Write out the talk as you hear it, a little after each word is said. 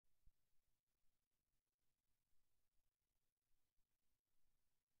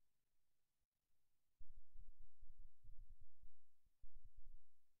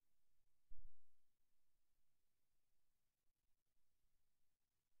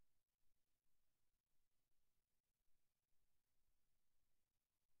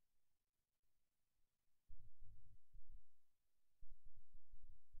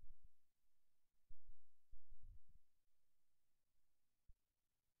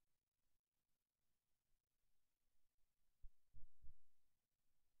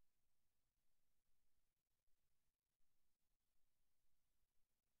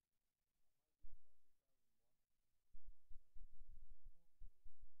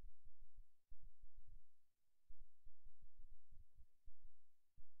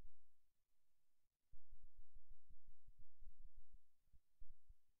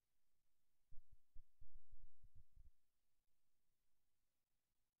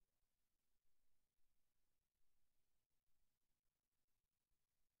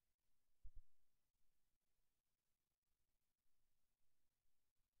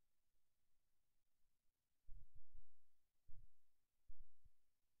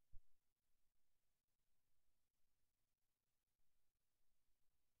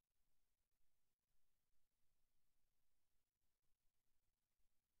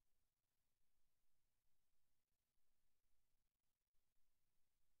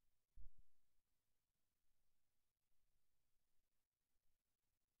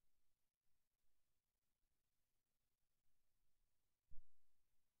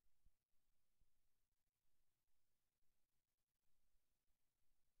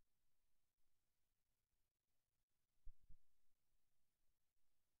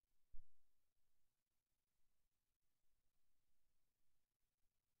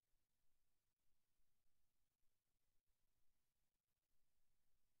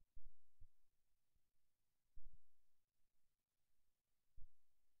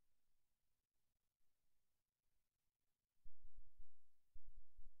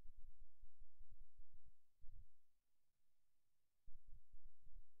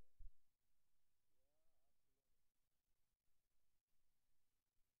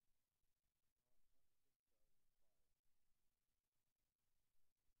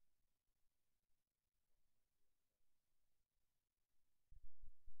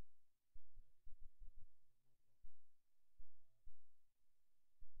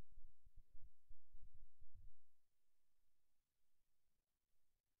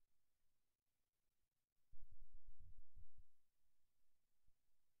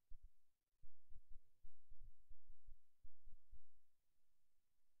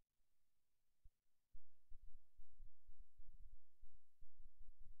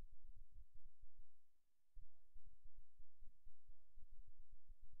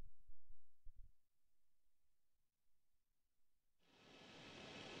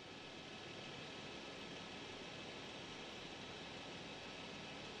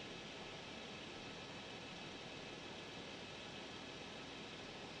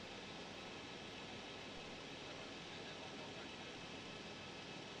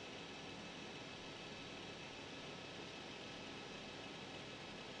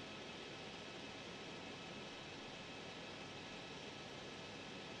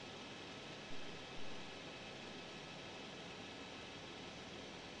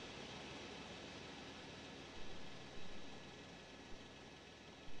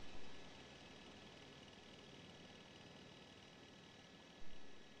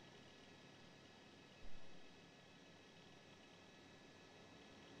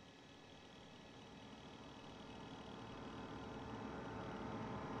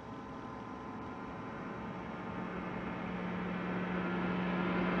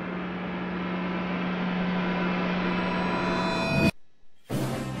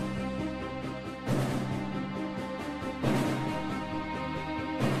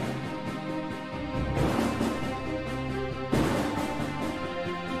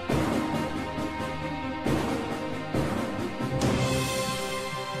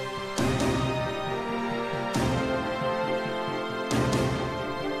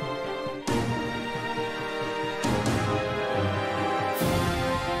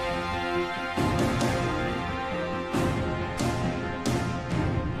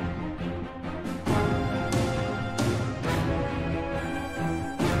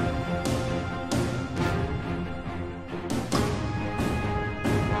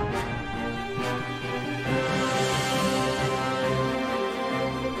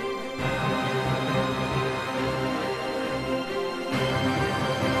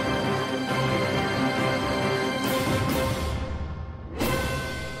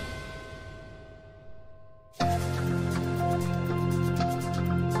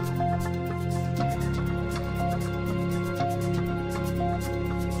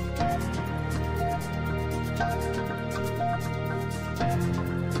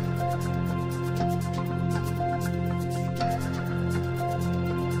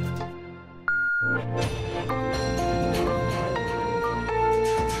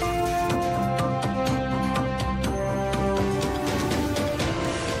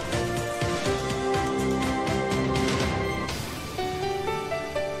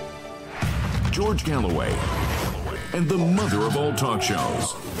George Galloway, and the mother of all talk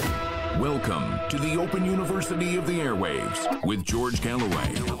shows. Welcome to the Open University of the Airwaves with George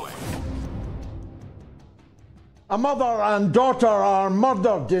Galloway. A mother and daughter are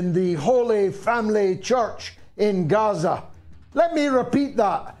murdered in the Holy Family Church in Gaza. Let me repeat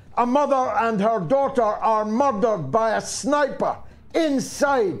that. A mother and her daughter are murdered by a sniper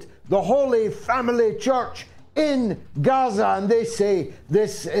inside the Holy Family Church in Gaza. And they say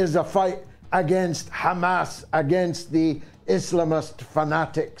this is a fight against Hamas, against the Islamist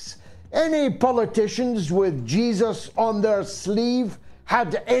fanatics. Any politicians with Jesus on their sleeve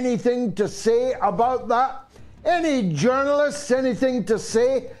had anything to say about that? Any journalists anything to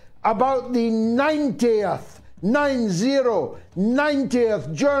say about the 90th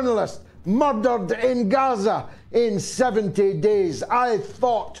journalist murdered in Gaza in 70 days? I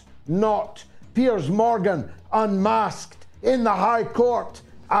thought not. Piers Morgan unmasked in the High Court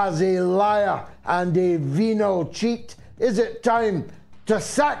as a liar and a venal cheat. Is it time to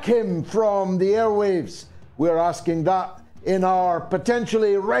sack him from the airwaves? We're asking that in our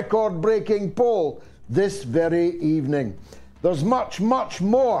potentially record-breaking poll this very evening. There's much, much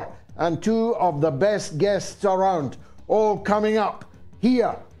more, and two of the best guests around, all coming up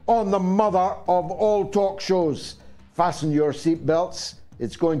here on the mother of all talk shows. Fasten your seatbelts.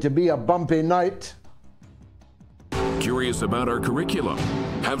 It's going to be a bumpy night. Curious about our curriculum?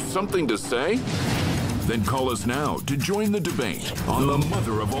 Have something to say? Then call us now to join the debate on the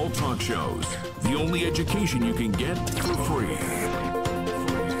mother of all talk shows. The only education you can get for free.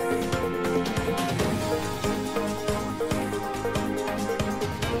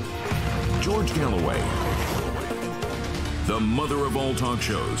 George Galloway, the mother of all talk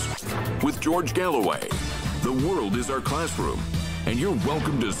shows. With George Galloway, the world is our classroom, and you're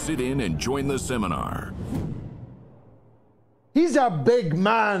welcome to sit in and join the seminar. He's a big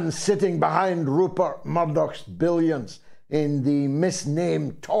man sitting behind Rupert Murdoch's billions in the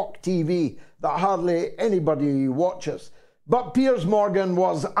misnamed Talk TV that hardly anybody watches. But Piers Morgan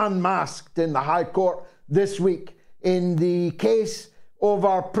was unmasked in the High Court this week in the case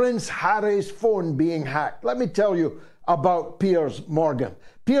over Prince Harry's phone being hacked. Let me tell you about Piers Morgan.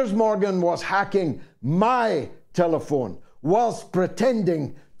 Piers Morgan was hacking my telephone whilst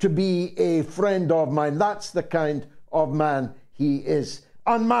pretending to be a friend of mine. That's the kind of man he is.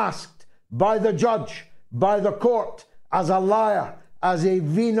 Unmasked by the judge, by the court, as a liar, as a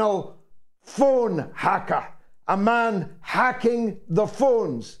venal phone hacker. A man hacking the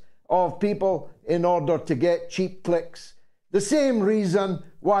phones of people in order to get cheap clicks. The same reason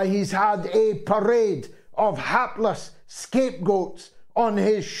why he's had a parade of hapless scapegoats on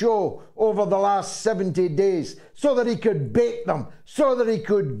his show over the last 70 days, so that he could bait them, so that he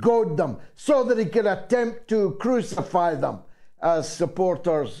could goad them, so that he could attempt to crucify them as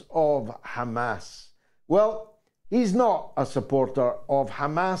supporters of Hamas. Well, he's not a supporter of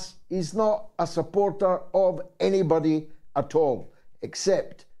Hamas. He's not a supporter of anybody at all,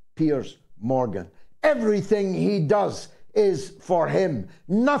 except Piers Morgan. Everything he does is for him.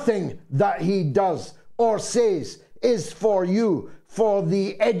 Nothing that he does or says is for you, for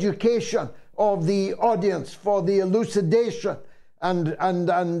the education of the audience, for the elucidation and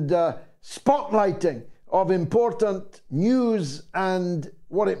spotlighting of important news and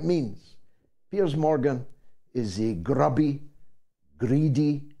what it means. Piers Morgan is a grubby,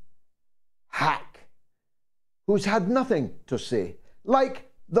 greedy hack who's had nothing to say,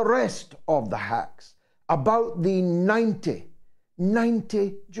 like the rest of the hacks, about the 90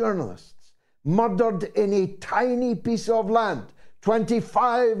 journalists murdered in a tiny piece of land,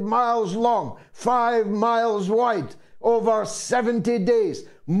 25 miles long, 5 miles wide, over 70 days.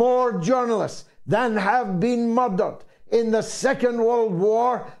 More journalists than have been murdered in the Second World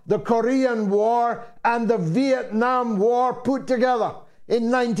War, the Korean War, and the Vietnam War put together in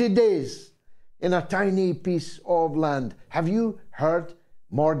 90 days in a tiny piece of land. Have you heard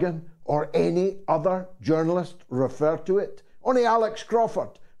Morgan or any other journalist refer to it? Only Alex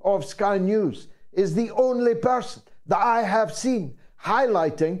Crawford of Sky News is the only person that I have seen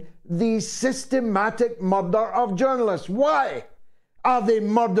highlighting the systematic murder of journalists. Why are they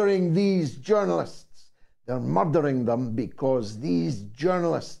murdering these journalists? They're murdering them because these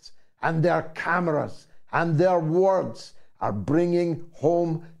journalists and their cameras and their words are bringing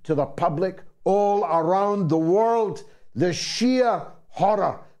home to the public all around the world the sheer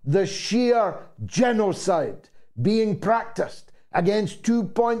horror, the sheer genocide being practiced against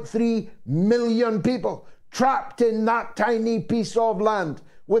 2.3 million people trapped in that tiny piece of land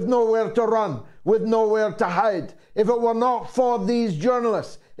with nowhere to run, with nowhere to hide. If it were not for these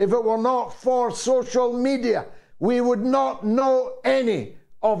journalists, if it were not for social media, we would not know any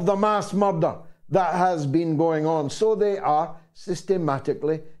of the mass murder that has been going on. So they are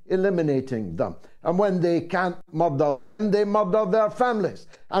systematically eliminating them. And when they can't murder them, they murder their families.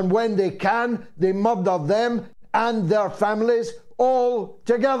 And when they can, they murder them and their families all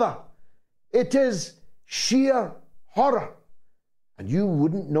together. It is sheer horror. And you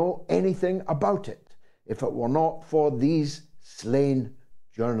wouldn't know anything about it if it were not for these slain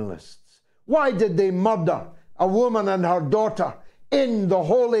journalists. Why did they murder a woman and her daughter in the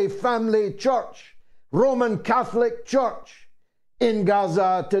Holy Family Church, Roman Catholic Church in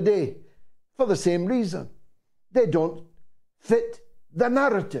Gaza today? For the same reason. They don't fit the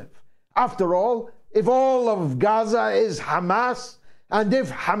narrative. After all, if all of Gaza is Hamas, and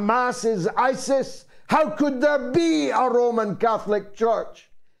if Hamas is ISIS, how could there be a Roman Catholic Church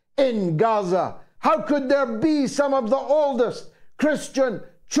in Gaza? How could there be some of the oldest Christian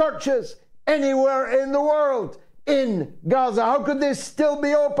churches anywhere in the world in Gaza? How could they still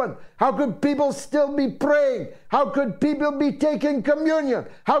be open? How could people still be praying? How could people be taking communion?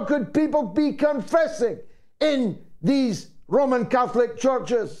 How could people be confessing in these Roman Catholic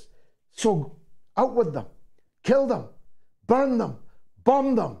churches? So out with them, kill them, burn them,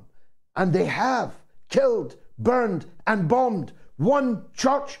 bomb them. And they have killed, burned, and bombed one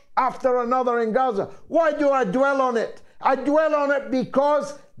church after another in Gaza. Why do I dwell on it? I dwell on it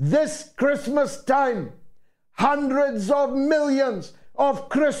because this Christmas time, hundreds of millions of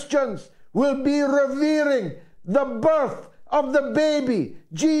Christians will be revering the birth of the baby,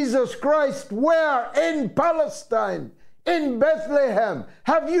 Jesus Christ. Where? In Palestine, in Bethlehem.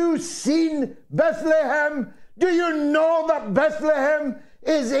 Have you seen Bethlehem? Do you know that Bethlehem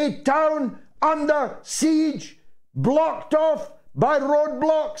is a town under siege, blocked off by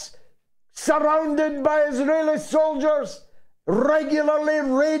roadblocks, surrounded by Israeli soldiers, regularly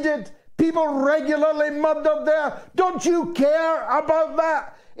raided, people regularly murdered there? Don't you care about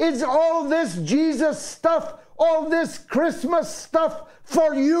that? Is all this Jesus stuff, all this Christmas stuff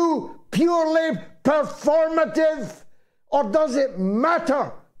for you purely performative? Or does it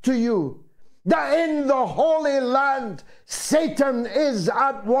matter to you that in the Holy Land Satan is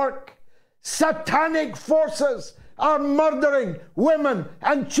at work? Satanic forces are murdering women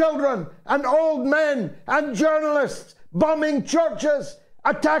and children and old men and journalists, bombing churches,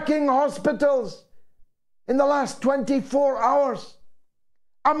 attacking hospitals. In the last 24 hours,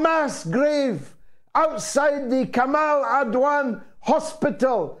 a mass grave outside the Kamal Adwan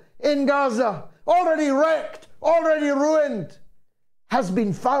hospital in Gaza, already wrecked, already ruined, has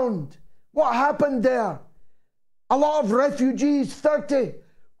been found. What happened there? A lot of refugees, 30,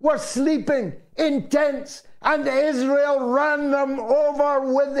 were sleeping in tents, and Israel ran them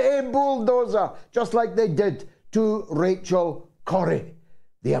over with a bulldozer, just like they did to Rachel Corrie,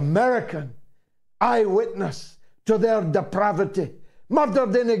 the American eyewitness to their depravity,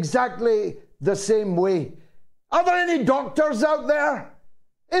 murdered in exactly the same way. Are there any doctors out there?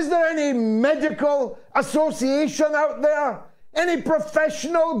 Is there any medical association out there? Any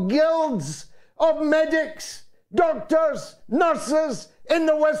professional guilds of medics, doctors, nurses in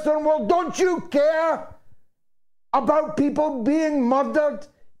the Western world? Don't you care about people being murdered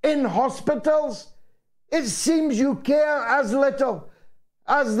in hospitals? It seems you care as little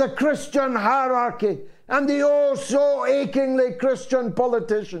as the Christian hierarchy and the oh so achingly Christian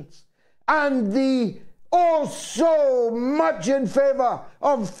politicians and the oh so much in favor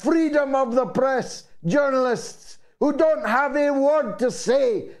of freedom of the press journalists who don't have a word to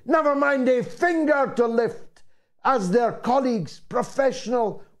say, never mind a finger to lift, as their colleagues,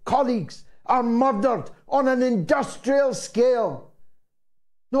 professional colleagues, are murdered on an industrial scale.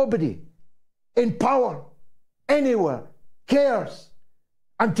 Nobody in power anywhere cares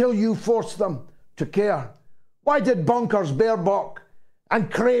until you force them to care. Why did bonkers Baerbock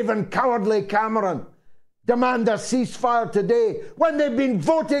and craven, cowardly Cameron demand a ceasefire today when they've been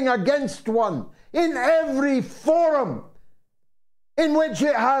voting against one in every forum in which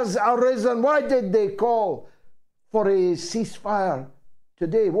it has arisen? Why did they call for a ceasefire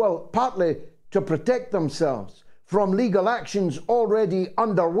today? Well, partly to protect themselves from legal actions already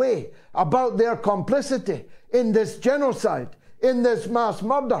underway about their complicity in this genocide, in this mass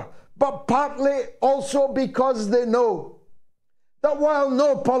murder, but partly also because they know that while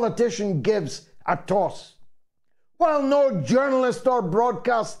no politician gives a toss, while no journalist or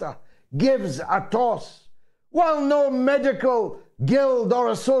broadcaster gives a toss, while no medical guild or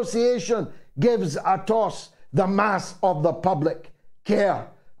association gives a toss, the mass of the public care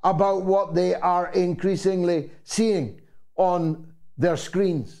about what they are increasingly seeing on their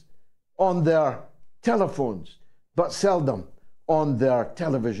screens, on their telephones, but seldom on their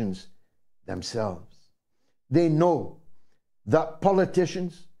televisions themselves. They know that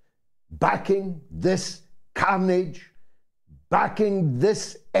politicians, backing this carnage, backing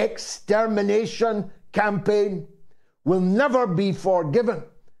this extermination campaign, will never be forgiven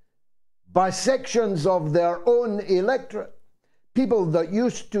by sections of their own electorate, people that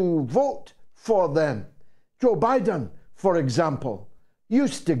used to vote for them. Joe Biden, for example,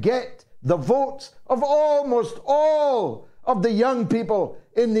 used to get the votes of almost all of the young people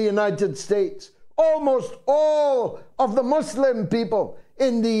in the United States, almost all of the Muslim people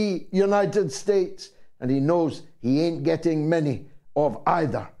in the United States. And he knows he ain't getting many of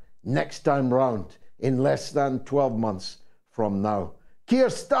either next time round in less than 12 months from now. Keir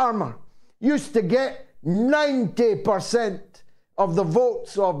Starmer used to get 90% of the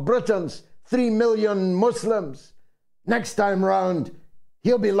votes of Britain's 3 million Muslims. Next time round,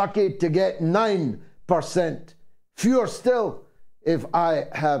 he'll be lucky to get 9%. Fewer still if I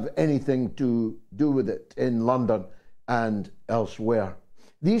have anything to do with it in London and elsewhere.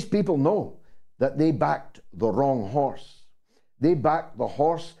 These people know that they backed the wrong horse. They backed the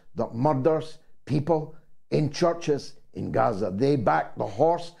horse that murders people in churches in Gaza. They backed the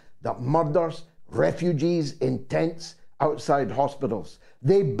horse that murders refugees in tents outside hospitals.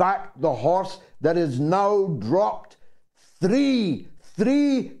 They backed the horse that has now dropped three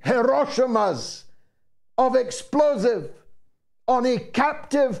Hiroshimas of explosive on a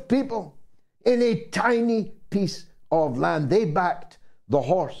captive people in a tiny piece of land. They backed the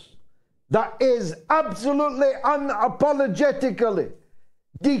horse that is absolutely unapologetically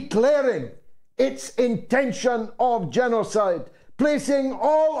declaring its intention of genocide, placing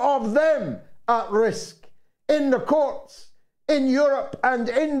all of them at risk in the courts, in Europe and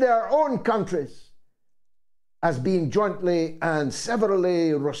in their own countries, as being jointly and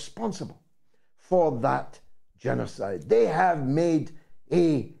severally responsible for that genocide. They have made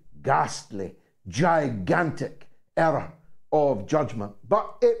a ghastly, gigantic error of judgment,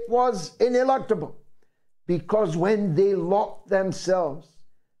 but it was ineluctable, because when they locked themselves,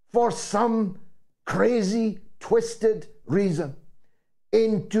 for some crazy, twisted reason,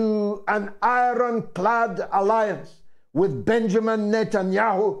 into an ironclad alliance with Benjamin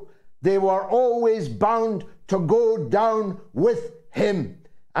Netanyahu, they were always bound to go down with him,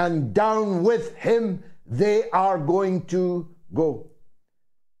 and down with him they are going to go.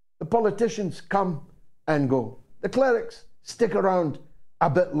 The politicians come and go. The clerics stick around a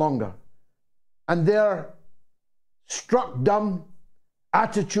bit longer, and their struck dumb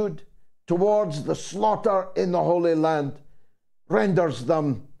attitude towards the slaughter in the Holy Land renders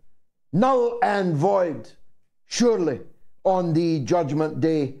them null and void, surely on the judgment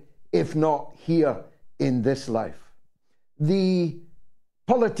day, if not here in this life. The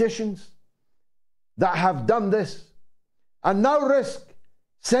politicians that have done this and now risk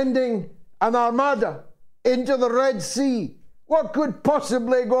sending an armada into the Red Sea. What could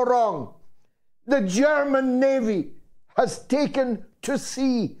possibly go wrong? The German Navy has taken to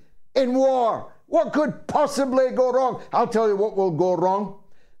sea in war. What could possibly go wrong? I'll tell you what will go wrong.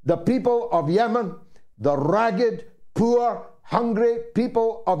 The people of Yemen, the ragged, poor, hungry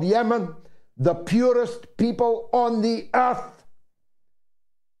people of Yemen, the purest people on the earth,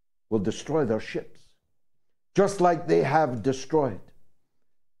 will destroy their ships, just like they have destroyed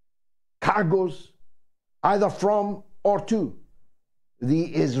cargoes either from or to the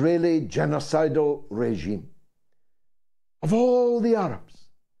Israeli genocidal regime. Of all the Arabs,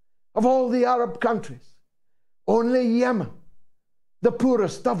 of all the Arab countries, only Yemen, the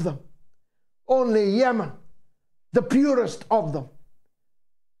poorest of them, only Yemen, the purest of them,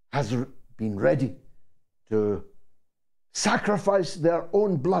 has been ready to sacrifice their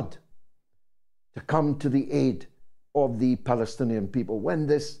own blood to come to the aid of the Palestinian people. When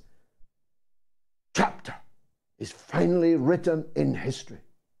this chapter is finally written in history,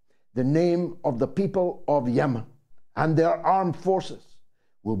 the name of the people of Yemen and their armed forces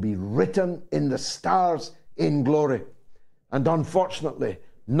will be written in the stars in glory. And unfortunately,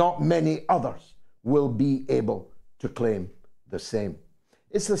 not many others will be able to claim the same.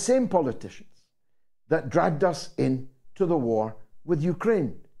 It's the same politicians that dragged us into the war with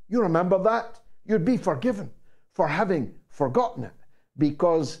Ukraine. You remember that? You'd be forgiven for having forgotten it,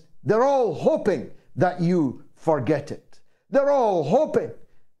 because they're all hoping that you forget it. They're all hoping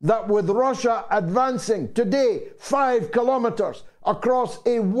that with Russia advancing today 5 kilometers across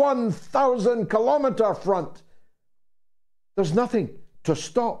a 1,000-kilometer front, there's nothing to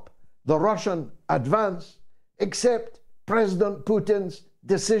stop the Russian advance except President Putin's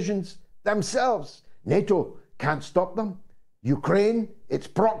decisions themselves. NATO can't stop them. Ukraine, its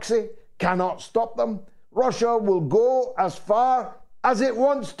proxy, cannot stop them. Russia will go as far as it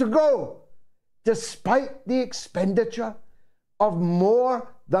wants to go, despite the expenditure of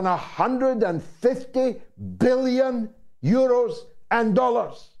more than 150 billion euros and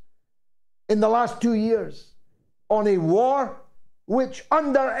dollars in the last 2 years on a war which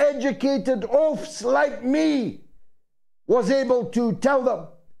undereducated oafs like me was able to tell them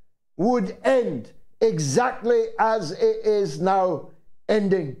would end exactly as it is now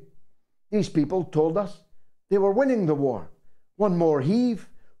ending. These people told us they were winning the war. One more heave,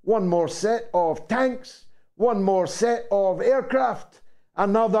 one more set of tanks, one more set of aircraft,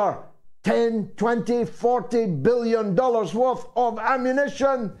 another 10, 20, 40 billion dollars worth of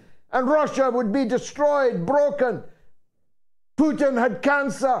ammunition, and Russia would be destroyed, broken. Putin had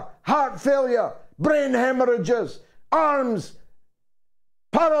cancer, heart failure, brain hemorrhages, arms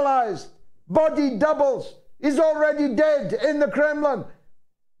paralyzed, body doubles. He's already dead in the Kremlin.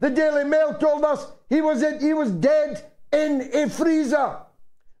 The Daily Mail told us he was dead in a freezer.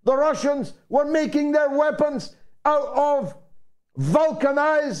 The Russians were making their weapons out of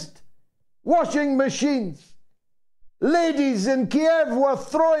vulcanized washing machines. Ladies in Kiev were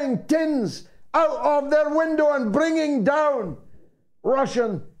throwing tins out of their window and bringing down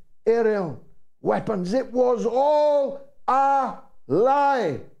Russian aerial weapons. It was all a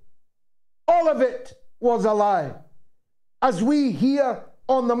lie. All of it was a lie. As we here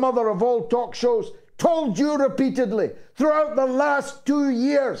on the mother of all talk shows told you repeatedly throughout the last 2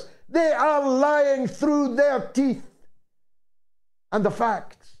 years, they are lying through their teeth. And the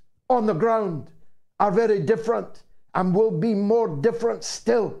facts on the ground are very different and will be more different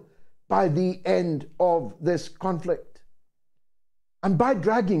still by the end of this conflict. And by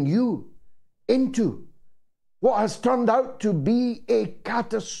dragging you into what has turned out to be a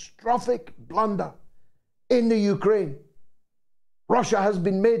catastrophic blunder in the Ukraine, Russia has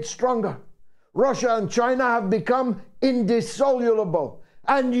been made stronger. Russia and China have become indissoluble,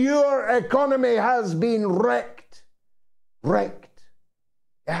 and your economy has been wrecked. Wrecked.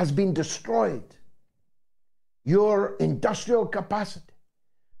 It has been destroyed. Your industrial capacity,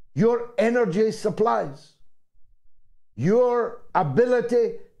 your energy supplies, your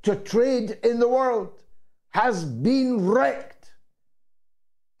ability to trade in the world has been wrecked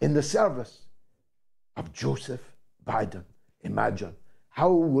in the service of Joseph Biden. Imagine,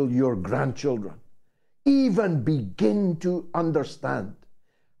 how will your grandchildren even begin to understand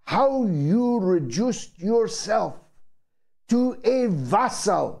how you reduced yourself to a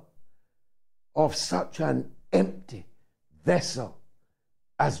vassal of such an empty vessel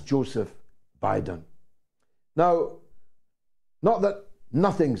as Joseph Biden? Now, not that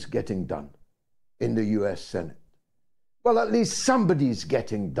nothing's getting done in the US Senate. Well, at least somebody's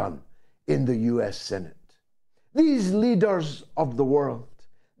getting done in the US Senate. These leaders of the world,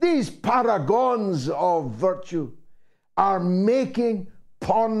 these paragons of virtue, are making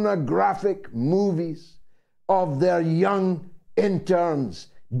pornographic movies of their young interns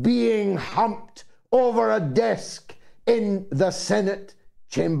being humped over a desk in the Senate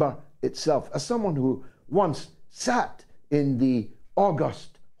chamber itself. As someone who once sat in the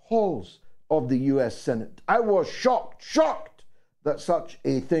august halls of the US Senate, I was shocked that such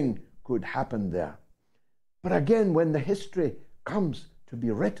a thing could happen there. But again, when the history comes to be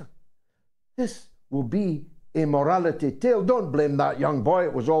written, this will be a morality tale. Don't blame that young boy.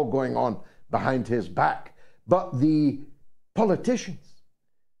 It was all going on behind his back. But the politicians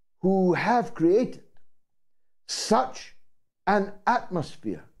who have created such an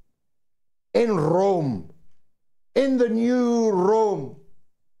atmosphere in Rome, in the new Rome,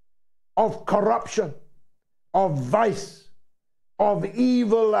 of corruption, of vice, of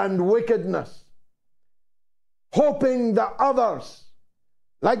evil and wickedness, hoping that others,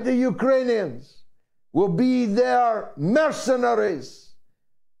 like the Ukrainians, will be their mercenaries,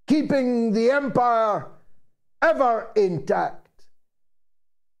 keeping the empire ever intact,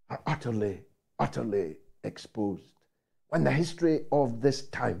 are utterly exposed. When the history of this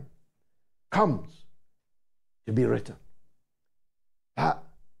time comes to be written, that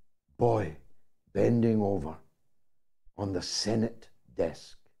boy bending over on the Senate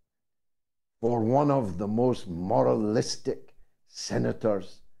desk for one of the most moralistic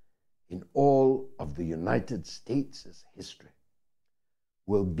senators in all of the United States' history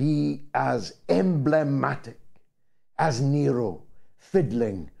will be as emblematic as Nero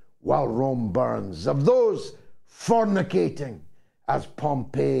fiddling while Rome burns, of those fornicating as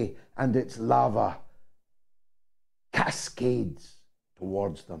Pompeii and its lava cascades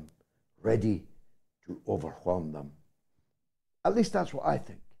towards them, ready to overwhelm them. At least that's what I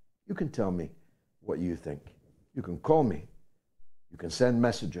think. You can tell me what you think. You can call me. You can send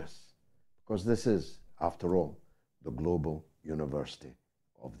messages, because this is, after all, the global university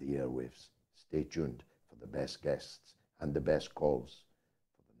of the airwaves. Stay tuned for the best guests and the best calls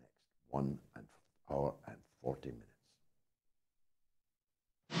for the next 1 hour and 40 minutes.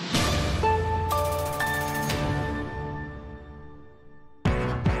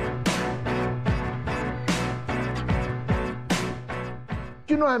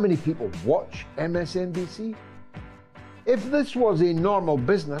 Do you know how many people watch MSNBC? If this was a normal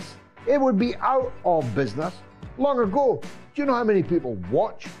business, it would be out of business long ago. Do you know how many people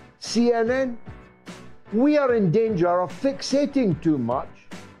watch CNN? We are in danger of fixating too much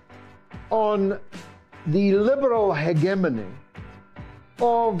on the liberal hegemony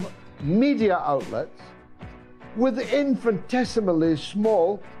of media outlets with infinitesimally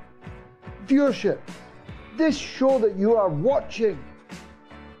small viewership. This show that you are watching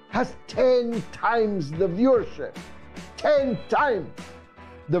has 10 times the viewership, 10 times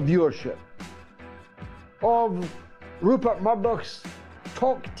the viewership of Rupert Murdoch's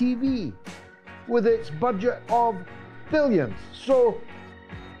Talk TV with its budget of billions. So,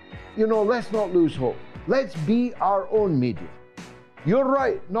 you know, let's not lose hope. Let's be our own media. You're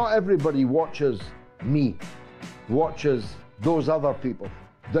right, not everybody watches me, watches those other people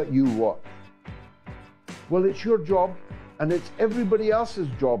that you watch. Well, it's your job, and it's everybody else's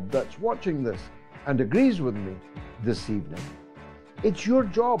job that's watching this and agrees with me this evening. It's your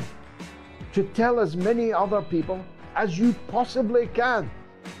job to tell as many other people as you possibly can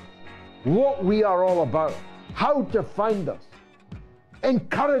what we are all about, how to find us,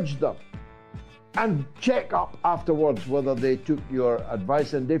 encourage them, and check up afterwards whether they took your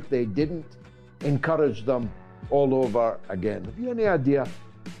advice, and if they didn't, encourage them all over again. Have you any idea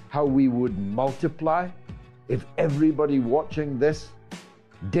how we would multiply if everybody watching this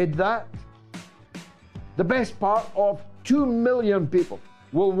did that? The best part of 2 million people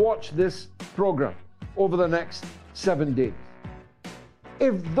will watch this program over the next 7 days.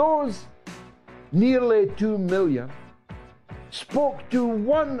 If those nearly 2 million spoke to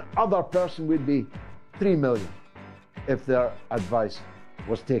one other person, we'd be 3 million if their advice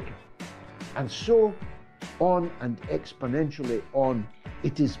was taken. And so on and exponentially on,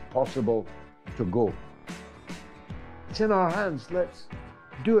 it is possible to go. It's in our hands. Let's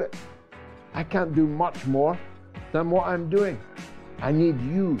do it. I can't do much more than what I'm doing. I need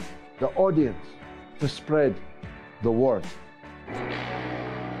you, the audience, to spread the word.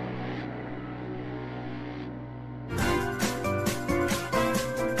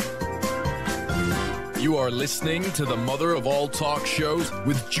 You are listening to the mother of all talk shows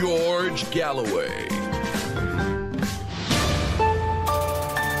with George Galloway.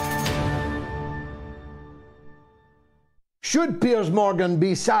 Should Piers Morgan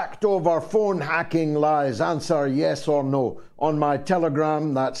be sacked over phone hacking lies? Answer yes or no. On my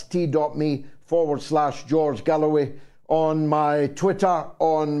Telegram, that's t.me/George Galloway. On my Twitter,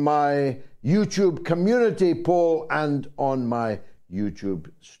 on my YouTube community poll, and on my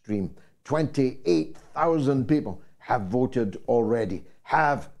YouTube stream. 28,000 people have voted already.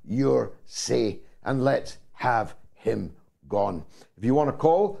 Have your say, and let's have him gone. If you want to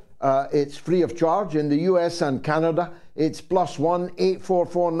call, it's free of charge in the US and Canada. It's +1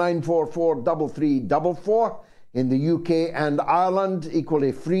 844 944 3344. In the UK and Ireland,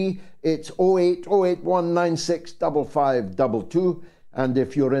 equally free, it's 08 081 96 5522. And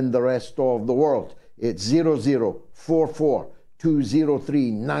if you're in the rest of the world, it's 0044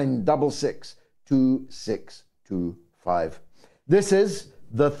 203 966 2625. This is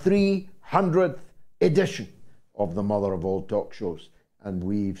the 300th edition of the mother of all talk shows, and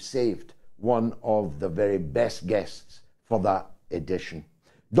we've saved one of the very best guests for that edition.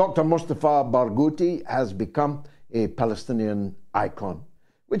 Dr. Mustafa Barghouti has become a Palestinian icon,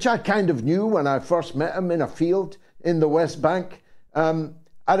 which I kind of knew when I first met him in a field in the West Bank.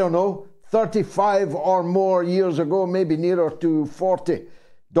 I don't know, 35 or more years ago, maybe nearer to 40.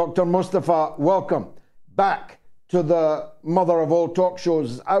 Dr. Mustafa, welcome back to the mother of all talk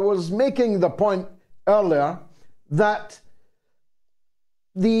shows. I was making the point earlier that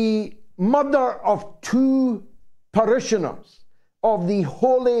the murder of 2 parishioners of the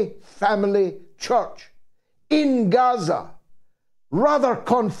Holy Family Church in Gaza rather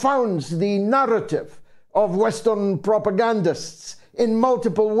confounds the narrative of Western propagandists in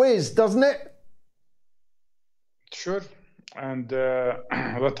multiple ways, doesn't it? Sure. And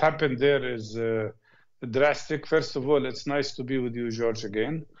what happened there is drastic. First of all, it's nice to be with you, George,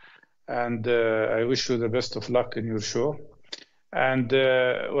 again. And I wish you the best of luck in your show. And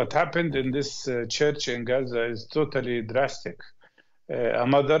what happened in this church in Gaza is totally drastic. A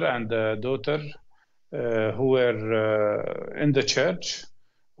mother and a daughter who were in the church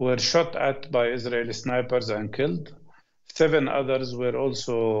were shot at by Israeli snipers and killed. 7 others were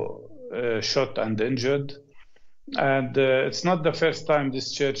also shot and injured. And it's not the first time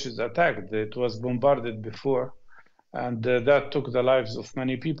this church is attacked. It was bombarded before, and that took the lives of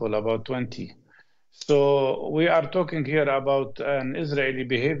many people, about 20. So we are talking here about an Israeli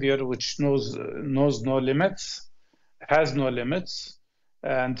behavior which knows no limits, has no limits,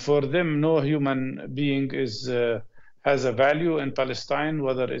 and for them, no human being has a value in Palestine,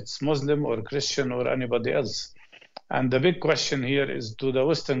 whether it's Muslim or Christian or anybody else. And the big question here is to the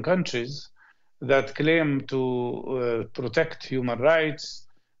Western countries that claim to protect human rights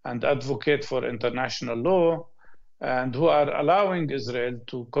and advocate for international law, and who are allowing Israel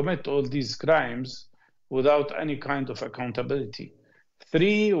to commit all these crimes without any kind of accountability.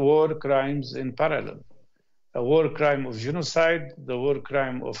 3 war crimes in parallel: a war crime of genocide, the war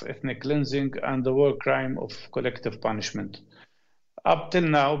crime of ethnic cleansing, and the war crime of collective punishment. Up till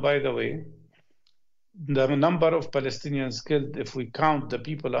now, by the way, the number of Palestinians killed, if we count the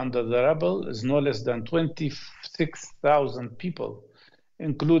people under the rubble, is no less than 26,000 people,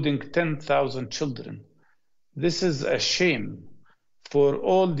 including 10,000 children. This is a shame for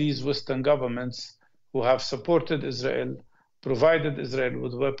all these Western governments who have supported Israel, provided Israel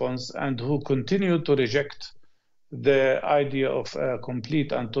with weapons, and who continue to reject the idea of a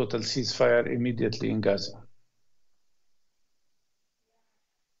complete and total ceasefire immediately in Gaza.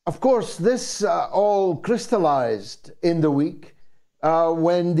 Of course, this all crystallized in the week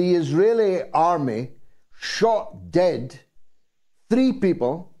when the Israeli army shot dead 3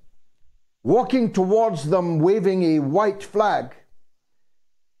 people walking towards them waving a white flag,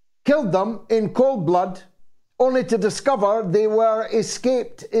 killed them in cold blood, only to discover they were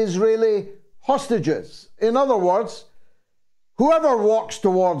escaped Israeli hostages. In other words, whoever walks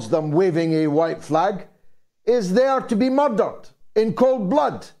towards them waving a white flag is there to be murdered in cold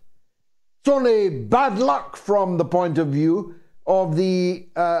blood. It's only bad luck from the point of view of the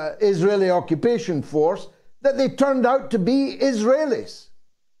Israeli occupation force that they turned out to be Israelis.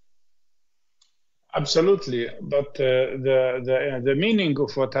 Absolutely, but the meaning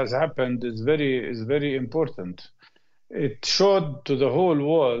of what has happened is very important. It showed to the whole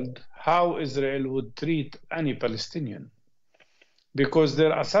world how Israel would treat any Palestinian, because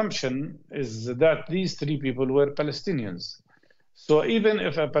their assumption is that these 3 people were Palestinians. So even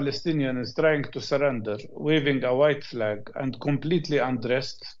if a Palestinian is trying to surrender, waving a white flag and completely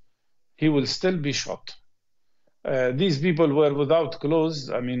undressed, he will still be shot. These people were without clothes.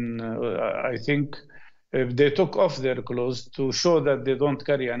 I mean, I think if they took off their clothes to show that they don't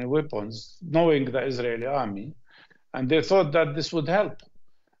carry any weapons, knowing the Israeli army, and they thought that this would help.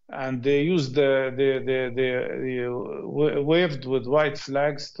 And they used they waved with white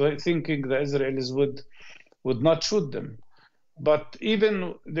flags, thinking the Israelis would not shoot them. But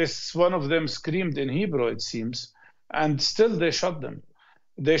even this, one of them screamed in Hebrew, it seems, and still they shot them.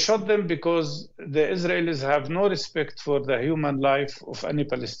 They shot them because the Israelis have no respect for the human life of any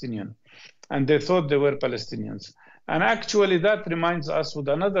Palestinian, and they thought they were Palestinians. And actually that reminds us with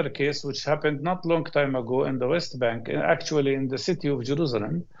another case which happened not long time ago in the West Bank, actually in the city of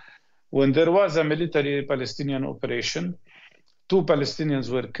Jerusalem, when there was a military Palestinian operation. 2 Palestinians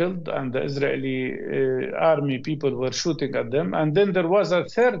were killed, and the Israeli army people were shooting at them. And then there was a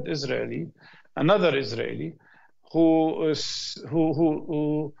third Israeli, another Israeli, who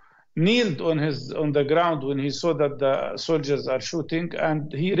kneeled on the ground when he saw that the soldiers are shooting,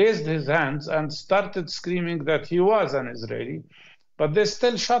 and he raised his hands and started screaming that he was an Israeli, but they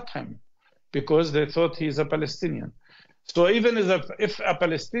still shot him because they thought he's a Palestinian. So even if a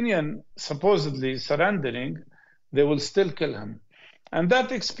Palestinian supposedly is surrendering, they will still kill him. And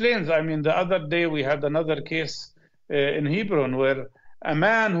that explains, I mean, the other day we had another case in Hebron where a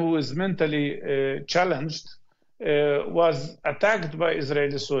man who is mentally challenged was attacked by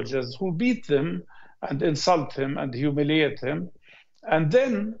Israeli soldiers who beat them and insult him and humiliate him. And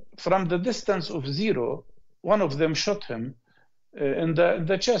then from the distance of 0, one of them shot him in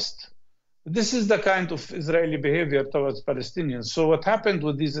the chest. This is the kind of Israeli behavior towards Palestinians. So what happened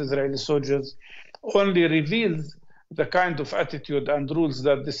with these Israeli soldiers only reveals the kind of attitude and rules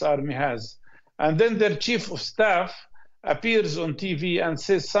that this army has. And then their chief of staff appears on TV and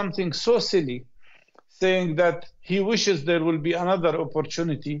says something so silly, saying that he wishes there will be another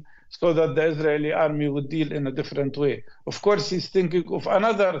opportunity so that the Israeli army would deal in a different way. Of course, he's thinking of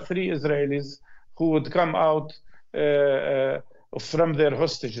another 3 Israelis who would come out from their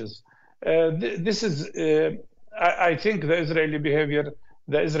hostages. This is, I think the Israeli behavior,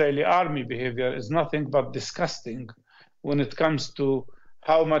 the Israeli army behavior is nothing but disgusting when it comes to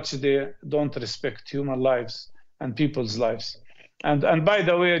how much they don't respect human lives and people's lives. And by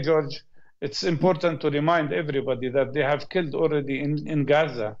the way, George, it's important to remind everybody that they have killed already in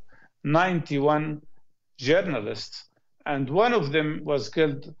Gaza 91 journalists, and one of them was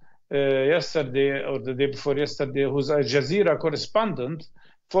killed yesterday or the day before yesterday, who's a Jazeera correspondent,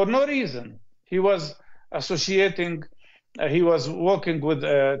 for no reason. He was associating, he was working with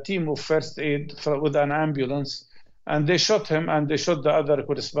a team of first aid with an ambulance, and they shot him, and they shot the other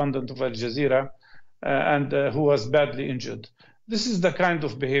correspondent of Al Jazeera, and who was badly injured. This is the kind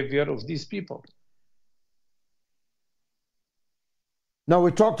of behavior of these people. Now,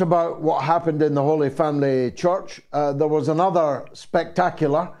 we talked about what happened in the Holy Family Church. There was another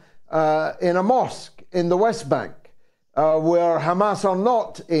spectacular in a mosque in the West Bank, where Hamas are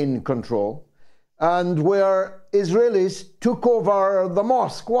not in control, and where Israelis took over the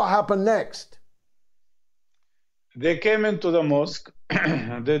mosque. What happened next? They came into the mosque,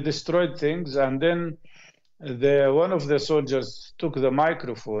 they destroyed things, and then one of the soldiers took the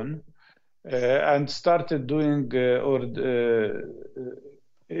microphone and started doing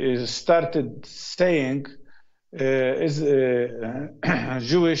started saying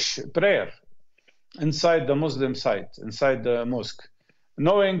Jewish prayer inside the Muslim site, inside the mosque,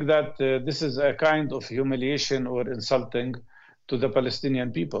 knowing that this is a kind of humiliation or insulting to the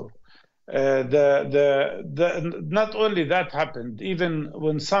Palestinian people. Not only that happened, even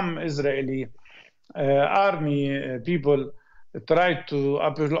when some Israeli army people tried to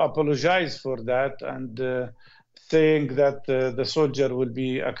apologize for that and saying that the soldier will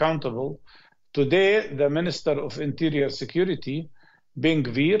be accountable. Today, the Minister of Interior Security, Ben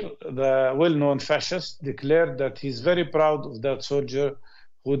Gvir, the well-known fascist, declared that he's very proud of that soldier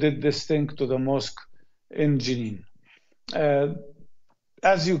who did this thing to the mosque in Jenin.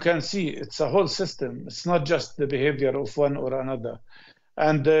 As you can see, it's a whole system. It's not just the behavior of one or another.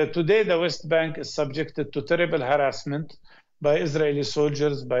 And today, the West Bank is subjected to terrible harassment by Israeli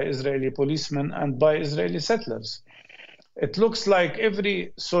soldiers, by Israeli policemen, and by Israeli settlers. It looks like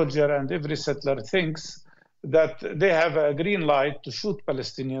every soldier and every settler thinks that they have a green light to shoot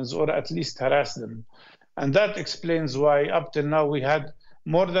Palestinians or at least harass them. And that explains why up till now we had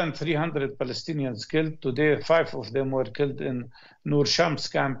more than 300 Palestinians killed. Today, 5 of them were killed in Nur Shams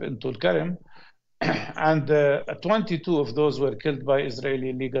camp in Tulkarem, and 22 of those were killed by Israeli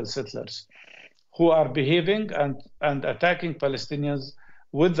illegal settlers who are behaving and attacking Palestinians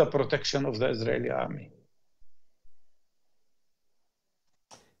with the protection of the Israeli army.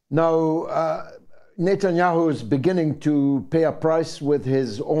 Now, Netanyahu is beginning to pay a price with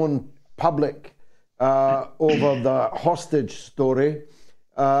his own public over the hostage story.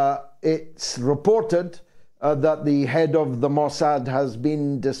 It's reported that the head of the Mossad has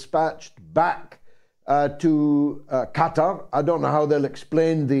been dispatched back to Qatar. I don't know how they'll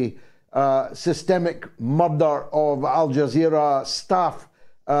explain the systemic murder of Al Jazeera staff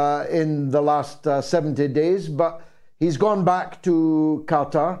in the last 70 days, but he's gone back to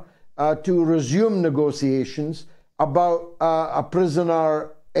Qatar to resume negotiations about a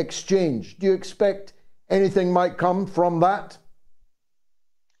prisoner exchange. Do you expect anything might come from that?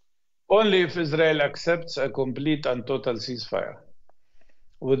 Only if Israel accepts a complete and total ceasefire.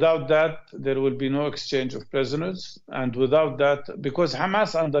 Without that, there will be no exchange of prisoners. And without that, because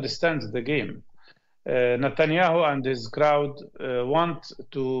Hamas understands the game, Netanyahu and his crowd want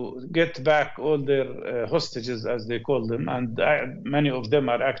to get back all their hostages, as they call them, and many of them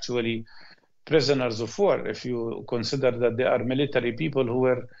are actually prisoners of war, if you consider that they are military people who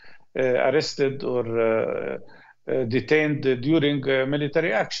were arrested or detained during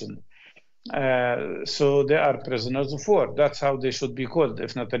military action. So they are prisoners of war. That's how they should be called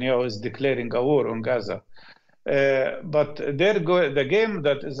if Netanyahu is declaring a war on Gaza. But the game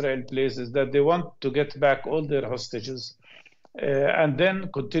that Israel plays is that they want to get back all their hostages and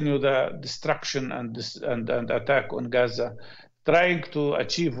then continue the destruction and attack on Gaza, trying to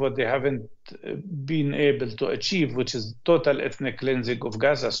achieve what they haven't been able to achieve, which is total ethnic cleansing of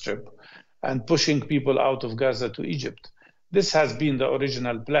Gaza Strip and pushing people out of Gaza to Egypt. This has been the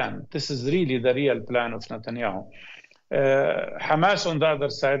original plan. This is really the real plan of Netanyahu. Hamas, on the other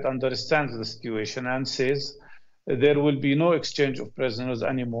side, understands the situation and says there will be no exchange of prisoners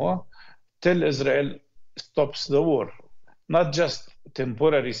anymore till Israel stops the war. Not just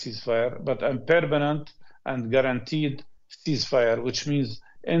temporary ceasefire, but a permanent and guaranteed ceasefire, which means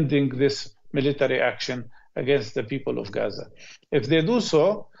ending this military action against the people of Gaza. If they do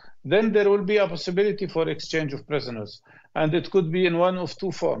so, then there will be a possibility for exchange of prisoners. And it could be in one of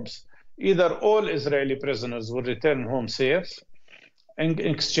two forms. Either all Israeli prisoners will return home safe in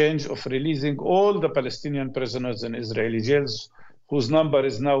exchange of releasing all the Palestinian prisoners in Israeli jails, whose number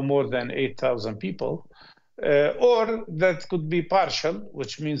is now more than 8,000 people, or that could be partial,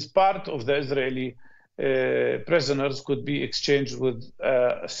 which means part of the Israeli prisoners could be exchanged with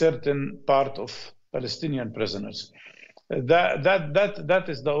a certain part of Palestinian prisoners. That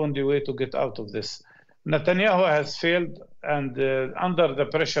is the only way to get out of this. Netanyahu has failed, and under the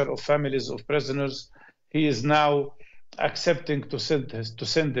pressure of families of prisoners, he is now accepting to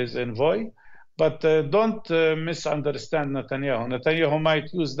send his envoy. But don't misunderstand Netanyahu. Netanyahu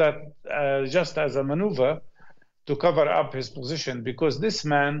might use that just as a maneuver to cover up his position, because this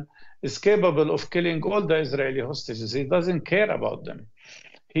man is capable of killing all the Israeli hostages. He doesn't care about them.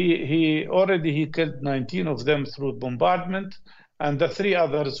 He already killed 19 of them through bombardment, and the 3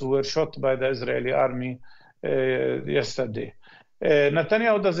 others who were shot by the Israeli army yesterday.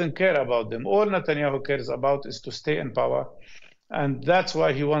 Netanyahu doesn't care about them. All Netanyahu cares about is to stay in power, and that's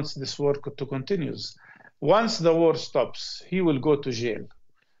why he wants this war to continue. Once the war stops, he will go to jail.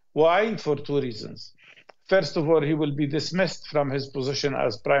 Why? For 2 reasons. First of all, he will be dismissed from his position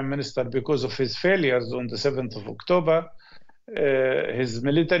as prime minister because of his failures on the 7th of October, his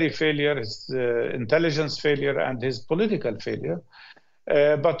military failure, his intelligence failure, and his political failure.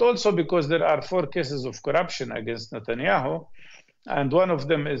 But also because there are 4 cases of corruption against Netanyahu, and one of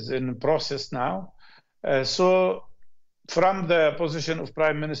them is in process now. So from the position of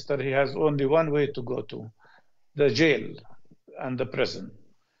prime minister, he has only one way to go to: the jail and the prison.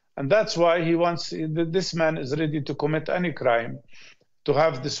 And that's why he wants, this man is ready to commit any crime to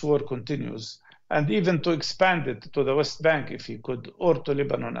have this war continues, and even to expand it to the West Bank if he could, or to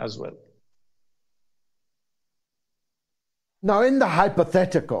Lebanon as well. Now, in the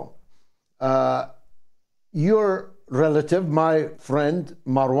hypothetical, your relative, my friend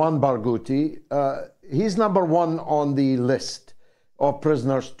Marwan Barghouti, he's number 1 on the list of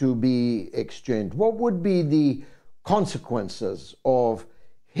prisoners to be exchanged. What would be the consequences of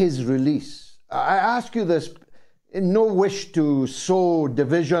his release? I ask you this in no wish to sow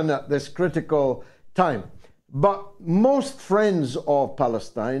division at this critical time, but most friends of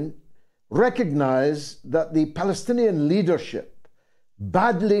Palestine recognize that the Palestinian leadership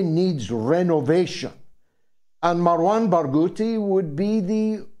badly needs renovation, and Marwan Barghouti would be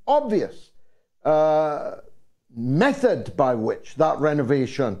the obvious method by which that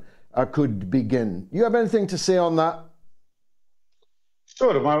renovation could begin. You have anything to say on that?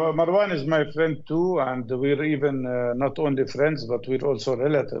 Sure. Marwan is my friend too, and we're even not only friends, but we're also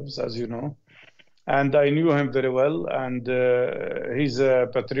relatives, as you know. And I knew him very well, and he's a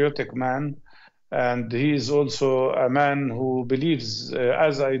patriotic man, and he is also a man who believes,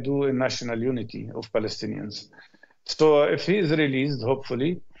 as I do, in national unity of Palestinians. So if he is released,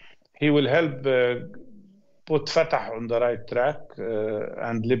 hopefully, he will help put Fatah on the right track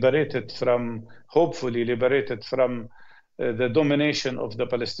and hopefully liberate it from the domination of the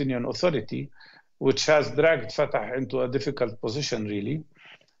Palestinian Authority, which has dragged Fatah into a difficult position, really.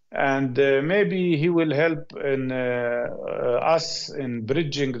 And maybe he will help in us in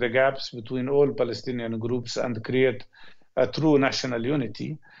bridging the gaps between all Palestinian groups and create a true national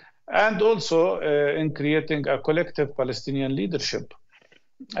unity, and also in creating a collective Palestinian leadership,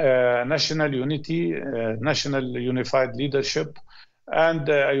 national unity, national unified leadership, and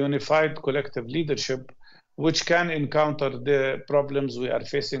a unified collective leadership, which can encounter the problems we are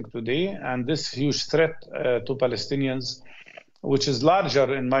facing today and this huge threat to Palestinians, which is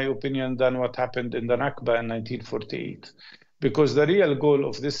larger, in my opinion, than what happened in the Nakba in 1948. Because the real goal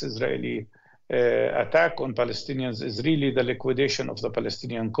of this Israeli attack on Palestinians is really the liquidation of the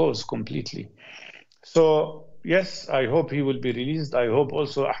Palestinian cause completely. So, yes, I hope he will be released. I hope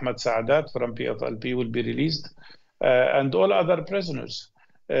also Ahmad Saadat from PFLP will be released, and all other prisoners.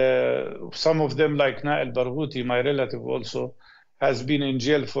 Some of them, like Nael Barghouti, my relative also, has been in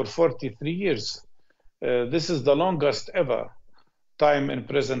jail for 43 years. This is the longest ever time in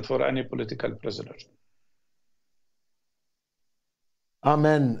prison for any political prisoner.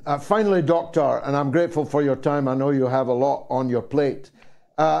 Amen. Finally, Doctor, and I'm grateful for your time. I know you have a lot on your plate.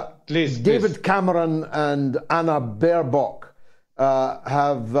 David Cameron and Anna Baerbock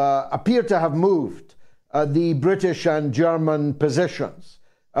appear to have moved the British and German positions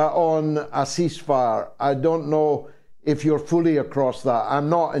on a ceasefire. I don't know if you're fully across that. I'm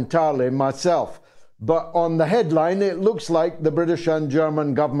not entirely myself. But on the headline, it looks like the British and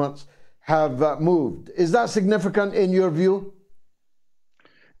German governments have moved. Is that significant in your view?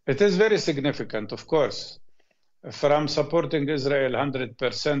 It is very significant, of course. From supporting Israel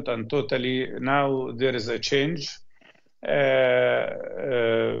 100% and totally, now there is a change by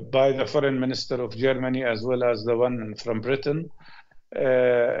the foreign minister of Germany as well as the one from Britain.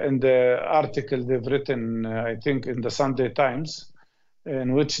 In the article they've written, I think, in the Sunday Times,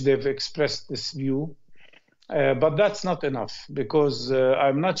 in which they've expressed this view. But that's not enough, because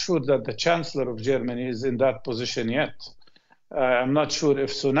I'm not sure that the Chancellor of Germany is in that position yet. I'm not sure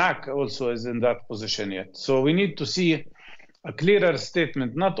if Sunak also is in that position yet. So we need to see a clearer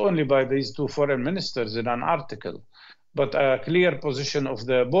statement, not only by these two foreign ministers in an article, but a clear position of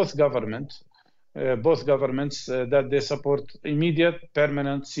both governments that they support immediate,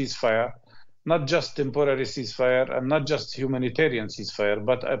 permanent ceasefire, not just temporary ceasefire and not just humanitarian ceasefire,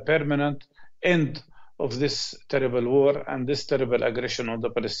 but a permanent end of this terrible war and this terrible aggression on the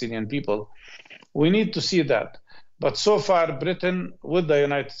Palestinian people. We need to see that. But so far, Britain with the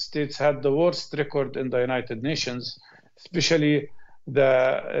United States had the worst record in the United Nations, especially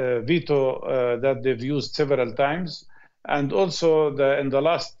the veto that they've used several times. And also in the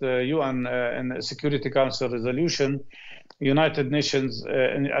last UN and Security Council resolution, at the United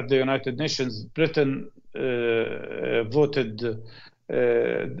Nations, Britain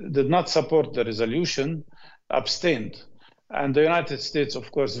did not support the resolution, abstained. And the United States,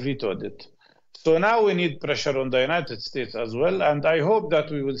 of course, vetoed it. So now we need pressure on the United States as well. And I hope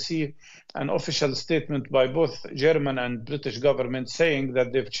that we will see an official statement by both German and British governments saying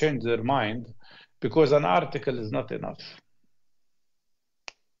that they've changed their mind, because an article is not enough.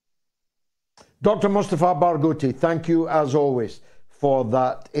 Dr. Mustafa Barghouti, thank you as always for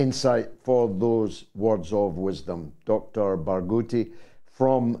that insight, for those words of wisdom. Dr. Barghouti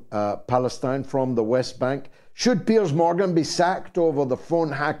from Palestine, from the West Bank. Should Piers Morgan be sacked over the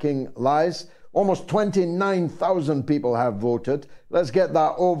phone hacking lies? Almost 29,000 people have voted. Let's get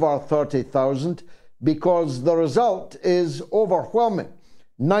that over 30,000, because the result is overwhelming.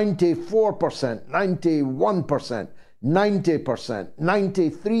 94%, 91%, 90%,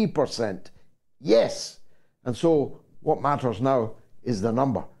 93%. Yes. And so what matters now is the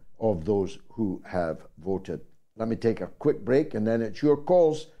number of those who have voted. Let me take a quick break, and then it's your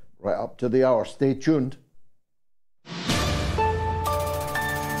calls right up to the hour. Stay tuned.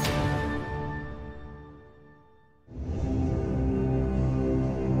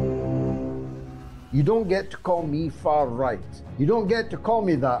 You don't get to call me far right. You don't get to call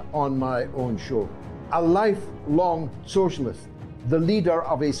me that on my own show. A lifelong socialist, the leader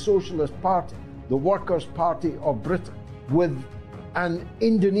of a socialist party, the Workers' Party of Britain, with an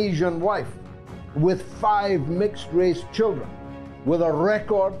Indonesian wife, with 5 mixed-race children, with a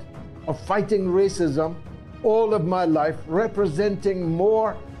record of fighting racism all of my life, representing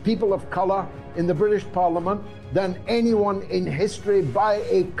more people of colour in the British Parliament than anyone in history by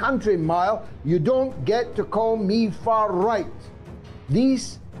a country mile. You don't get to call me far right.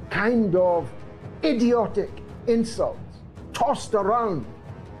 These kind of idiotic insults tossed around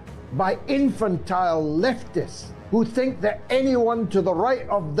by infantile leftists who think that anyone to the right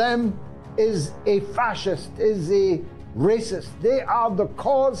of them is a fascist, is a racist. They are the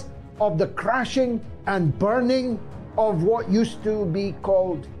cause of the crashing and burning of what used to be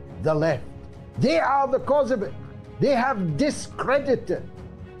called the left. They are the cause of it. They have discredited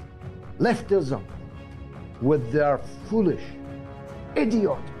leftism with their foolish,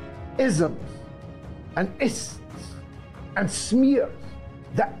 idiotic isms and ists and smears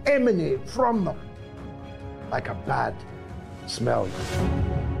that emanate from them like a bad smell.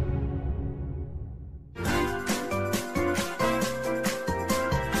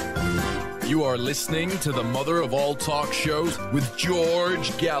 You are listening to the mother of all talk shows with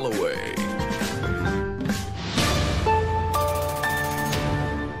George Galloway.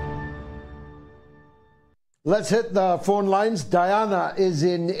 Let's hit the phone lines. Diana is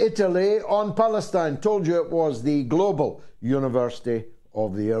in Italy on Palestine. Told you it was the global university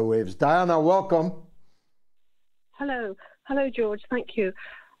of the airwaves. Diana, welcome. Hello. Hello, George. Thank you.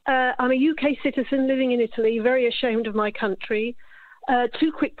 I'm a UK citizen living in Italy, very ashamed of my country.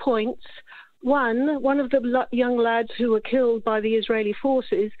 2 quick points. One of the young lads who were killed by the Israeli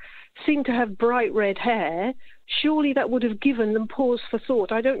forces seemed to have bright red hair. Surely that would have given them pause for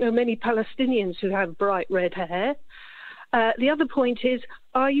thought. I don't know many Palestinians who have bright red hair. The other point is,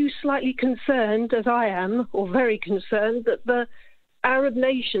 are you slightly concerned, as I am, or very concerned, that the Arab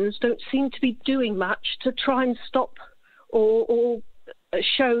nations don't seem to be doing much to try and stop or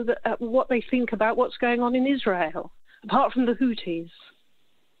show that, what they think about what's going on in Israel, apart from the Houthis?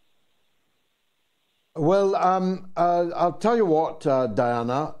 Well, I'll tell you what,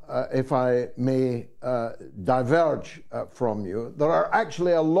 Diana, if I may diverge from you, there are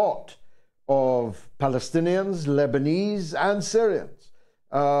actually a lot of Palestinians, Lebanese and Syrians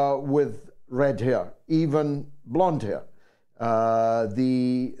with red hair, even blonde hair.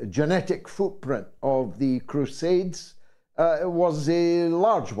 The genetic footprint of the Crusades was a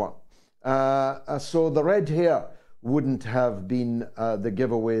large one. So the red hair wouldn't have been the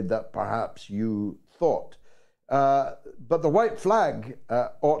giveaway that perhaps you thought. But the white flag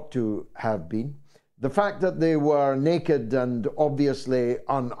ought to have been, The fact that they were naked and obviously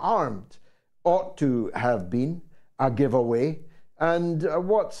unarmed ought to have been a giveaway. And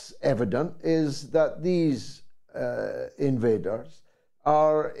what's evident is that these invaders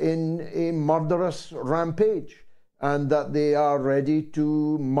are in a murderous rampage, and that they are ready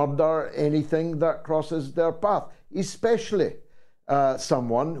to murder anything that crosses their path, especially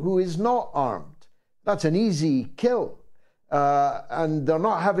someone who is not armed. That's an easy kill. And they're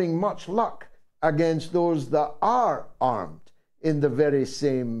not having much luck against those that are armed in the very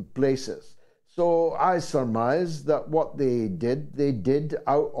same places. So I surmise that what they did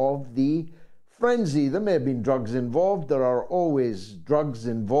out of the frenzy. There may have been drugs involved. There are always drugs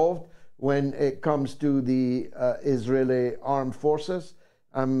involved when it comes to the Israeli armed forces.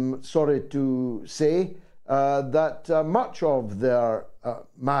 I'm sorry to say that much of their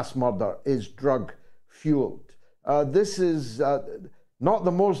mass murder is drug-fueled. This is not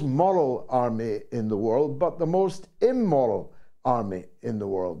the most moral army in the world, but the most immoral army in the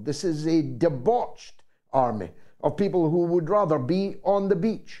world. This is a debauched army of people who would rather be on the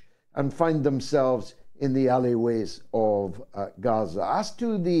beach and find themselves in the alleyways of Gaza. As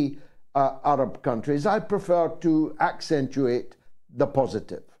to the Arab countries, I prefer to accentuate the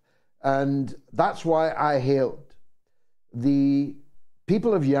positive. And that's why I hailed the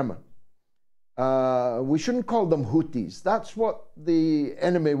people of Yemen. We shouldn't call them Houthis. That's what the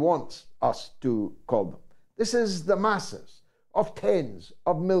enemy wants us to call them. This is the masses of tens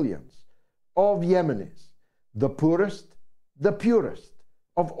of millions of Yemenis, the poorest, the purest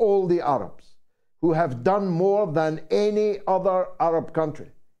of all the Arabs, who have done more than any other Arab country,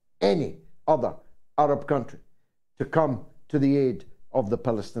 to come to the aid of the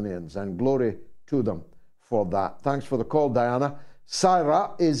Palestinians, and glory to them for that. Thanks for the call, Diana.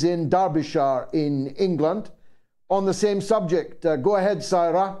 Syra is in Derbyshire in England on the same subject. Go ahead,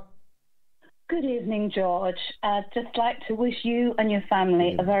 Syra. Good evening, George. I'd just like to wish you and your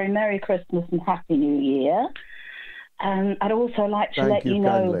family a very Merry Christmas and Happy New Year. And I'd also like to let you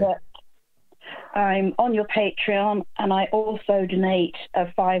know that I'm on your Patreon, and I also donate a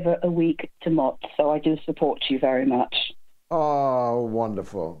 £5 a week to MOATS, so I do support you very much. Oh,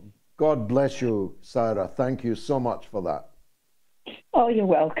 wonderful. God bless you, Syra. Thank you so much for that. Oh, you're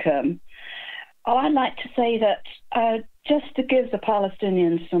welcome. Oh, I'd like to say that just to give the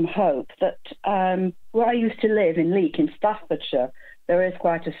Palestinians some hope, that where I used to live in Leek in Staffordshire, there is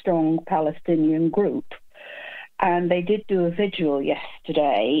quite a strong Palestinian group. And they did do a vigil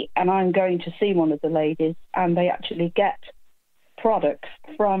yesterday, and I'm going to see one of the ladies, and they actually get products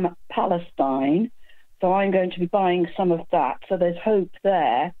from Palestine. So I'm going to be buying some of that. So there's hope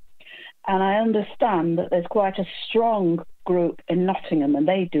there. And I understand that there's quite a strong group in Nottingham, and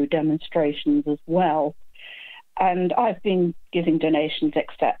they do demonstrations as well. And I've been giving donations,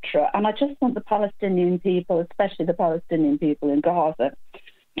 etc. And I just want the Palestinian people, especially the Palestinian people in Gaza,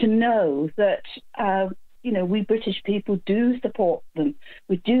 to know that we British people do support them.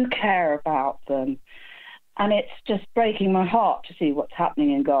 We do care about them. And it's just breaking my heart to see what's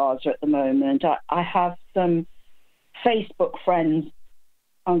happening in Gaza at the moment. I have some Facebook friends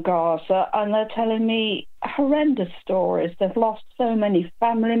on Gaza, and they're telling me horrendous stories. They've lost so many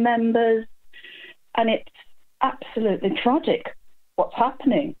family members, and it's absolutely tragic what's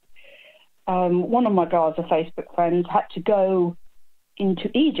happening. One of my Gaza Facebook friends had to go into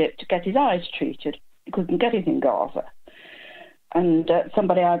Egypt to get his eyes treated. He couldn't get it in Gaza. And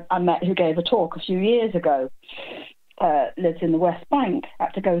somebody I met who gave a talk a few years ago, lives in the West Bank,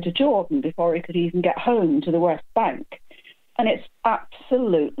 had to go to Jordan before he could even get home to the West Bank. And it's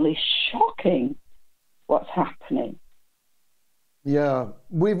absolutely shocking what's happening. Yeah,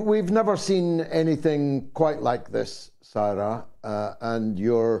 we've never seen anything quite like this, Syra, and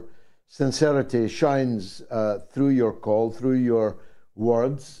your sincerity shines through your call, through your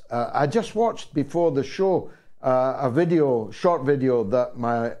words. I just watched before the show a short video that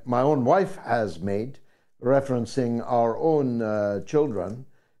my own wife has made, referencing our own children,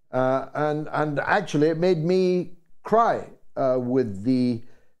 and actually it made me cry with the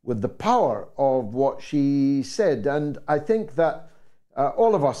power of what she said. And I think that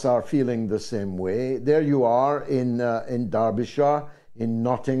all of us are feeling the same way. There you are in Derbyshire, in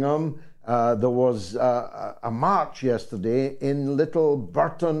Nottingham. There was a march yesterday in Little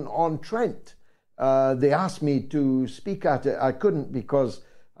Burton-on-Trent. They asked me to speak at it. I couldn't because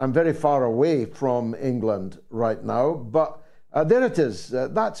I'm very far away from England right now. But there it is.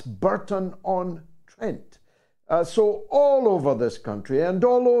 That's Burton-on-Trent. So all over this country, and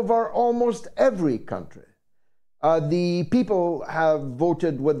all over almost every country, the people have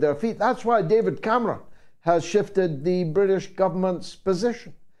voted with their feet. That's why David Cameron has shifted the British government's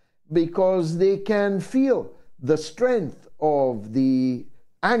position, because they can feel the strength of the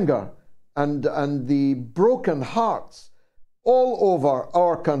anger and the broken hearts all over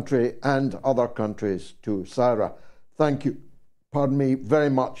our country and other countries too. Sarah, thank you, pardon me, very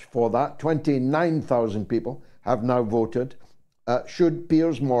much for that. 29,000 people have now voted. Should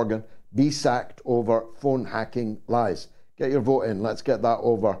Piers Morgan be sacked over phone hacking lies? Get your vote in. Let's get that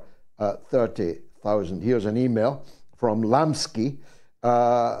over 30,000. Here's an email from Lamsky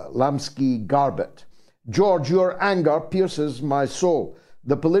Garbett. George, your anger pierces my soul.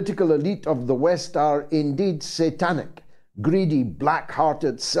 The political elite of the West are indeed satanic, greedy,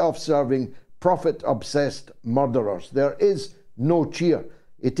 black-hearted, self-serving, profit-obsessed murderers. There is no cheer.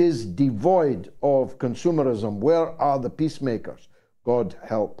 It is devoid of consumerism. Where are the peacemakers? God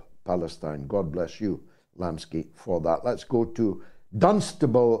help Palestine. God bless you, Lamsky, for that. Let's go to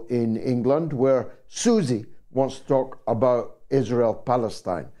Dunstable in England, where Susie wants to talk about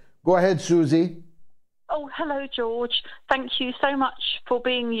Israel-Palestine. Go ahead, Susie. Oh, hello, George. Thank you so much for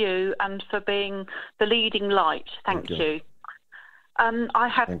being you and for being the leading light. Thank you. I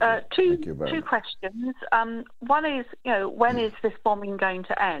have two questions. One is, when is this bombing going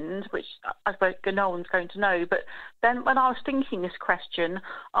to end? Which I suppose no one's going to know. But then when I was thinking this question,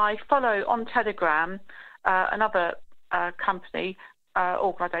 I follow on Telegram another company,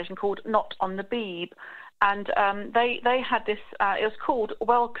 organisation called Not on the Beeb. And they had this, it was called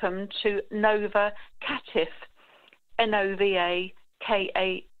Welcome to Nova Katif, Novakatif.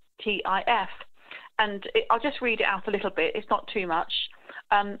 And I'll just read it out a little bit. It's not too much.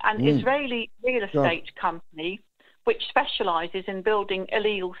 An Israeli real estate company, which specialises in building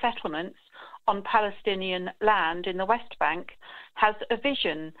illegal settlements on Palestinian land in the West Bank, has a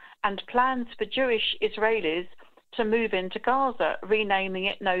vision and plans for Jewish Israelis to move into Gaza, renaming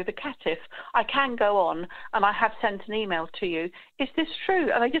it Nova Katif. I can go on, and I have sent an email to you. Is this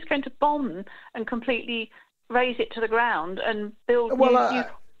true? Are they just going to bomb and completely raze it to the ground and build new...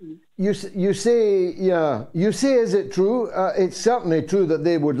 You say, is it true? It's certainly true that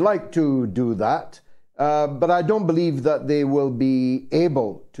they would like to do that, but I don't believe that they will be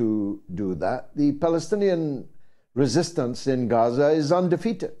able to do that. The Palestinian resistance in Gaza is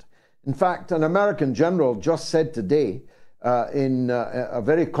undefeated. In fact, an American general just said today, in a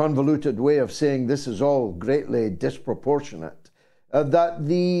very convoluted way of saying this is all greatly disproportionate, that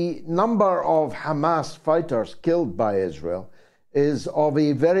the number of Hamas fighters killed by Israel is of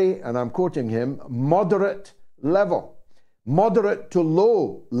a very, and I'm quoting him, moderate level. Moderate to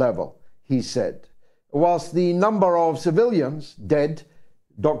low level, he said. Whilst the number of civilians dead,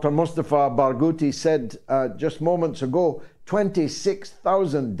 Dr. Mustafa Barghouti said just moments ago,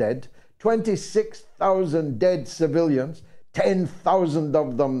 26,000 dead, 26,000 dead civilians, 10,000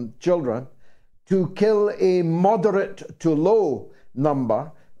 of them children, to kill a moderate to low number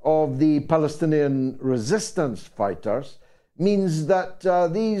of the Palestinian resistance fighters means that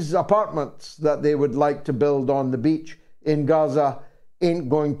these apartments that they would like to build on the beach in Gaza ain't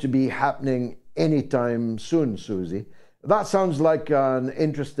going to be happening anytime soon, Susie. That sounds like an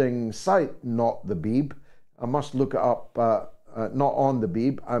interesting site, Not the Beeb. I must look it up, not on the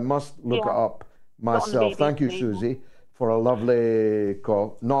Beeb. I must look it up myself. Thank you, Susie, for a lovely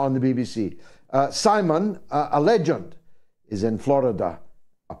call. Not on the BBC. Simon, a legend, is in Florida,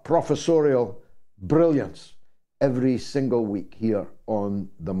 a professorial brilliance every single week here on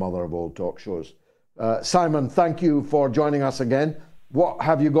the Mother of All Talk Shows. Simon, thank you for joining us again. What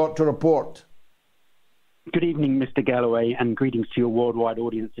have you got to report? Good evening, Mr. Galloway, and greetings to your worldwide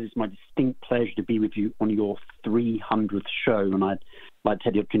audience. It is my distinct pleasure to be with you on your 300th show, and I'd like to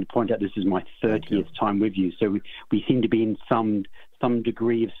take the opportunity to point out this is my 30th time with you, so we seem to be in some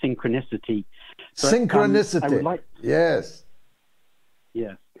degree of synchronicity. But, synchronicity, I would like... Yes.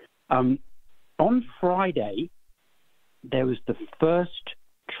 Yes. On Friday, there was the first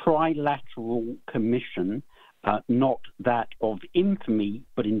trilateral commission, not that of infamy,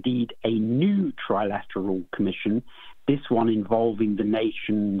 but indeed a new trilateral commission, this one involving the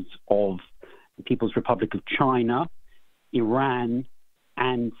nations of the People's Republic of China, Iran,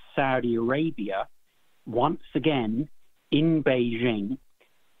 and Saudi Arabia, once again in Beijing.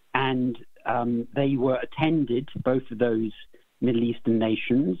 And they were attended, both of those Middle Eastern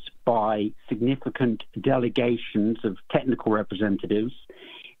nations, by significant delegations of technical representatives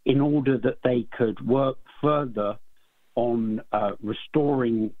in order that they could work further on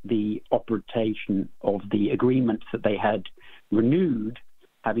restoring the operation of the agreements that they had renewed,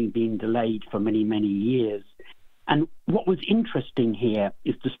 having been delayed for many, many years. And what was interesting here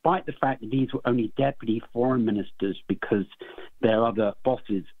is, despite the fact that these were only deputy foreign ministers because their other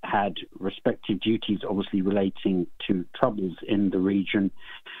bosses had respective duties obviously relating to troubles in the region,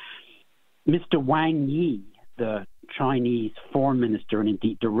 Mr. Wang Yi, the Chinese foreign minister and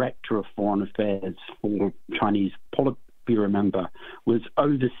indeed director of foreign affairs for Chinese Politburo member, was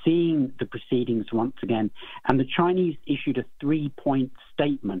overseeing the proceedings once again. And the Chinese issued a 3-point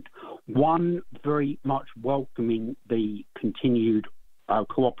statement, one very much welcoming the continued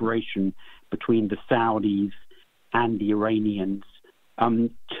cooperation between the Saudis and the Iranians,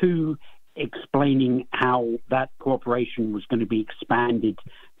 two, explaining how that cooperation was going to be expanded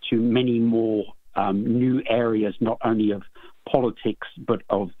to many more new areas, not only of politics, but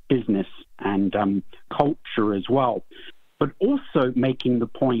of business and culture as well. But also making the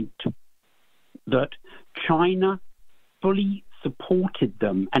point that China fully supported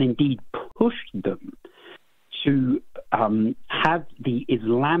them and indeed pushed them to have the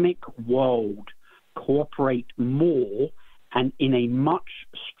Islamic world cooperate more and in a much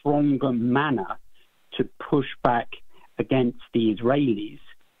stronger manner to push back against the Israelis,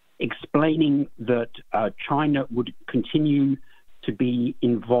 explaining that China would continue to be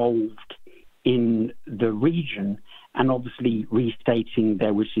involved in the region and obviously restating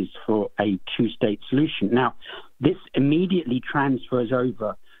their wishes for a two-state solution. Now, this immediately transfers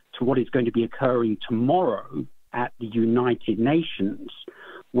over to what is going to be occurring tomorrow at the United Nations,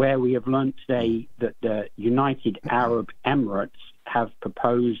 where we have learned today that the United Arab Emirates have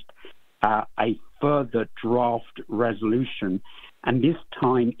proposed a further draft resolution, and this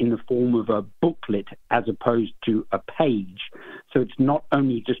time in the form of a booklet as opposed to a page. So it's not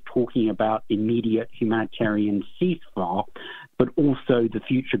only just talking about immediate humanitarian ceasefire, but also the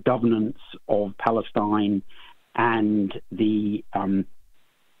future governance of Palestine and the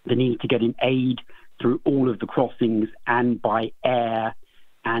need to get in aid through all of the crossings and by air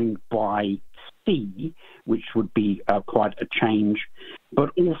and by sea, which would be quite a change, but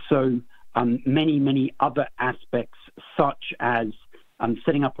also many, many other aspects, such as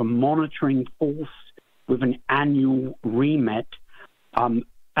setting up a monitoring force with an annual remit,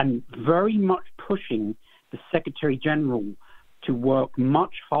 and very much pushing the Secretary General to work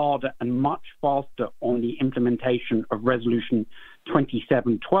much harder and much faster on the implementation of Resolution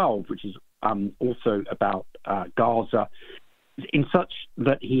 2712, which is also about Gaza, in such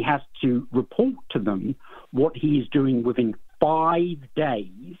that he has to report to them what he is doing within 5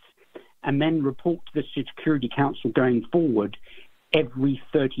 days, and then report to the Security Council going forward every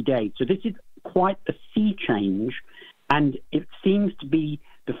 30 days. So this is quite a sea change, and it seems to be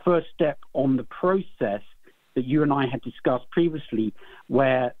the first step on the process that you and I had discussed previously,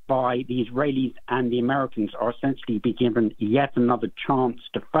 whereby the Israelis and the Americans are essentially being given yet another chance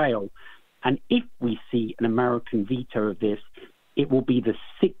to fail. And if we see an American veto of this, it will be the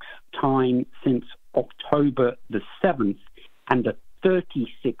 6th time since October the 7th and the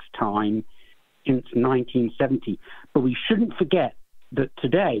 36th time since 1970. But we shouldn't forget that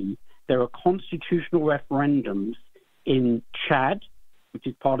today there are constitutional referendums in Chad, which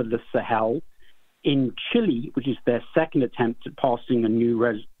is part of the Sahel, in Chile, which is their second attempt at passing a new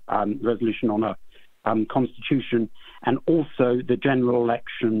resolution on a constitution, and also the general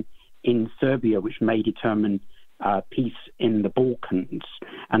election in Serbia, which may determine peace in the Balkans.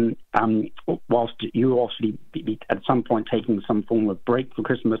 And whilst you will obviously be at some point taking some form of break for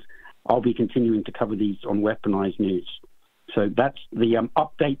Christmas, I'll be continuing to cover these on Weaponized News. So that's the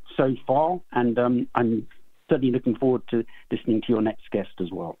update so far, and I'm certainly looking forward to listening to your next guest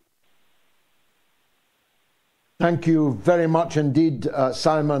as well. Thank you very much indeed,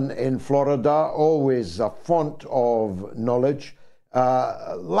 Simon in Florida, always a font of knowledge.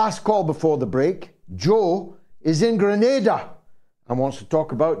 Last call before the break. Joe is in Grenada and wants to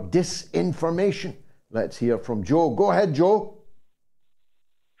talk about disinformation. Let's hear from Joe. Go ahead, Joe.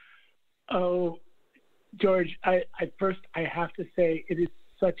 Oh, George, I have to say it is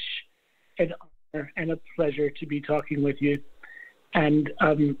such an honor and a pleasure to be talking with you. And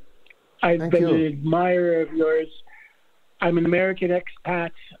I've been an admirer of yours. I'm an American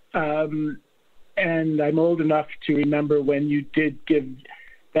expat, and I'm old enough to remember when you did give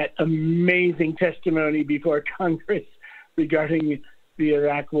that amazing testimony before Congress regarding the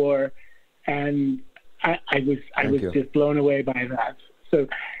Iraq War, and I was just blown away by that. So,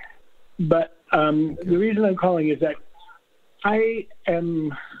 but the reason I'm calling is that I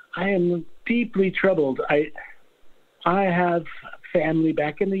am deeply troubled. I have family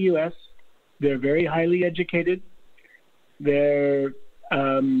back in the U.S. They're very highly educated. They're,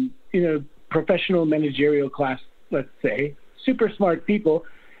 professional managerial class, let's say, super smart people,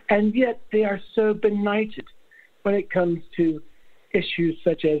 and yet they are so benighted when it comes to issues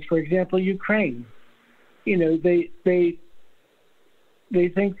such as, for example, Ukraine. They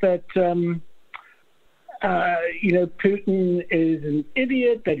think that Putin is an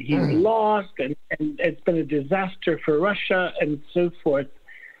idiot, that he's lost, and it's been a disaster for Russia, and so forth.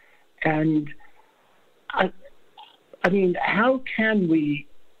 And I mean, how can we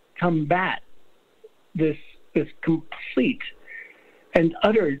combat this complete and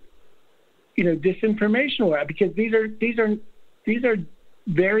utter, disinformation war? Because these are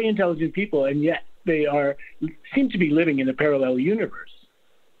very intelligent people, and yet they seem to be living in a parallel universe.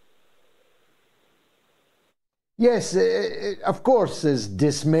 Yes, of course, is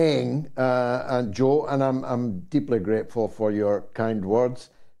dismaying, and Joe, and I'm deeply grateful for your kind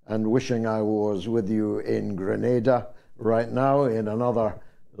words, and wishing I was with you in Grenada right now. In another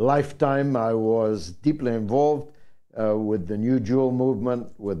lifetime, I was deeply involved with the New Jewel movement,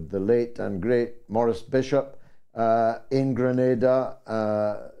 with the late and great Maurice Bishop in Grenada.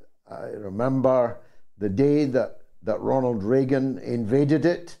 I remember the day that Ronald Reagan invaded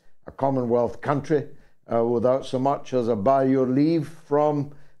it, a Commonwealth country, without so much as a by your leave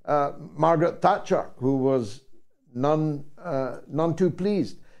from Margaret Thatcher, who was none too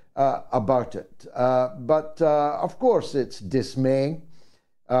pleased about it. But of course, it's dismaying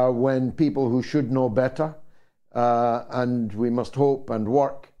when people who should know better, and we must hope and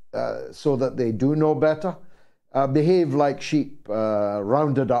work so that they do know better, behave like sheep,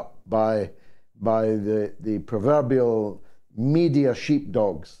 rounded up by the proverbial media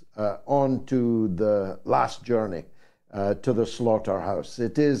sheepdogs onto the last journey to the slaughterhouse.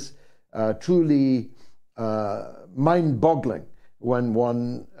 It is truly mind-boggling when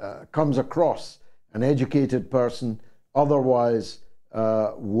one comes across an educated person, otherwise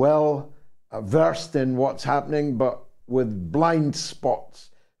well versed in what's happening, but with blind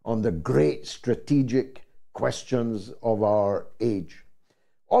spots on the great strategic questions of our age.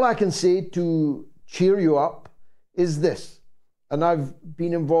 All I can say to cheer you up is this, and I've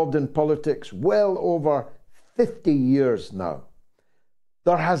been involved in politics well over 50 years now.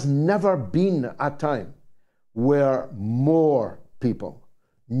 There has never been a time where more people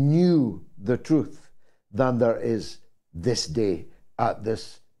knew the truth than there is this day at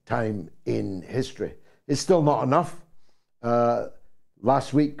this time in history. It's still not enough.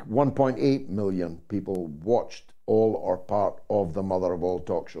 Last week, 1.8 million people watched all or part of the mother of all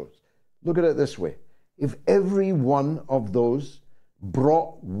talk shows. Look at it this way. If every one of those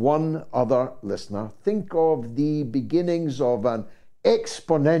brought one other listener, think of the beginnings of an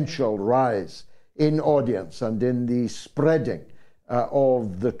exponential rise in audience and in the spreading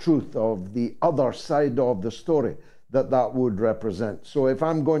of the truth, of the other side of the story that would represent. So if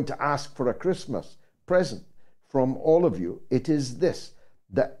I'm going to ask for a Christmas present from all of you, it is this,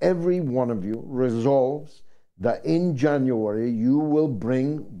 that every one of you resolves that in January you will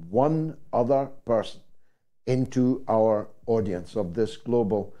bring one other person into our audience of this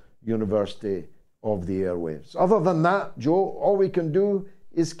global university of the airwaves. Other than that, Joe, all we can do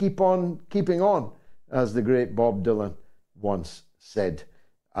is keep on keeping on, as the great Bob Dylan once said.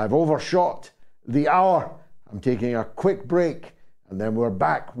 I've overshot the hour. I'm taking a quick break, and then we're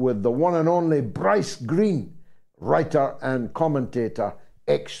back with the one and only Bryce Greene, writer and commentator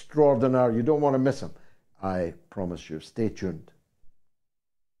extraordinaire. You don't want to miss him, I promise you. Stay tuned.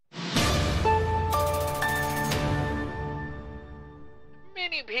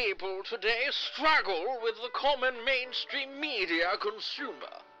 Many people today struggle with the common mainstream media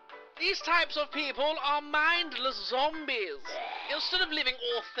consumer. These types of people are mindless zombies. Instead of living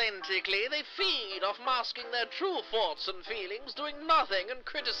authentically, they feed off masking their true thoughts and feelings, doing nothing and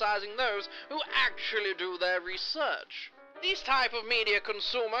criticizing those who actually do their research. These type of media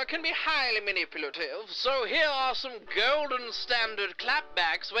consumer can be highly manipulative, so here are some golden standard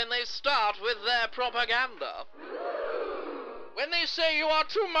clapbacks when they start with their propaganda. When they say you are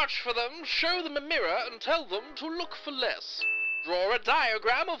too much for them, show them a mirror and tell them to look for less. Draw a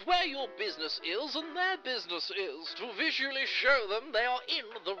diagram of where your business is and their business is, to visually show them they are in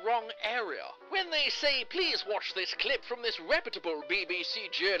the wrong area. When they say, please watch this clip from this reputable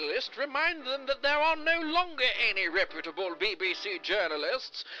BBC journalist, remind them that there are no longer any reputable BBC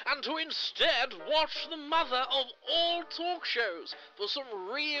journalists, and to instead watch the mother of all talk shows for some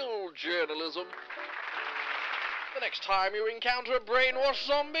real journalism. The next time you encounter a brainwashed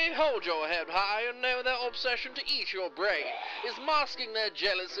zombie, hold your head high and know their obsession to eat your brain is masking their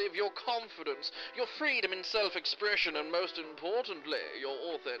jealousy of your confidence, your freedom in self-expression, and most importantly, your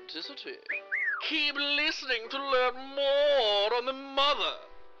authenticity. Keep listening to learn more on the mother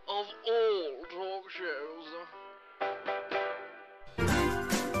of all talk shows.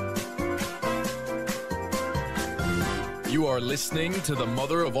 You are listening to the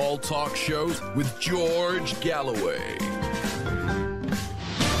mother of all talk shows with George Galloway.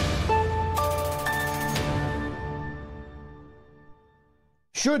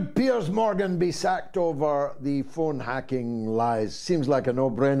 Should Piers Morgan be sacked over the phone hacking lies? Seems like a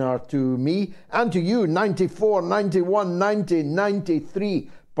no-brainer to me and to you. 94, 91, 90,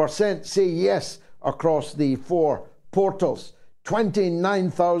 93% say yes across the four portals.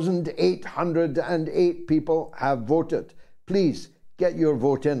 29,808 people have voted. Please get your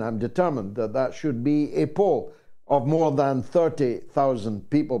vote in. I'm determined that that should be a poll of more than 30,000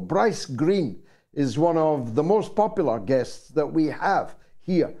 people. Bryce Greene is one of the most popular guests that we have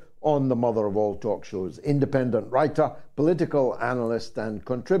here on the mother of all talk shows. Independent writer, political analyst, and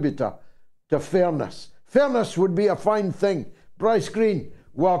contributor to Fairness. Fairness would be a fine thing. Bryce Greene,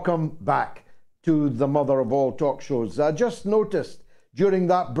 welcome back to the mother of all talk shows. I just noticed during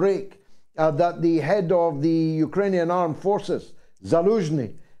that break that the head of the Ukrainian Armed Forces,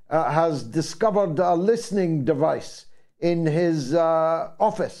 Zaluzhny, has discovered a listening device in his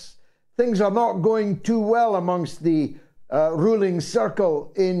office. Things are not going too well amongst the ruling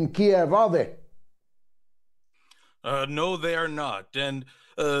circle in Kiev, are they? No, they are not. And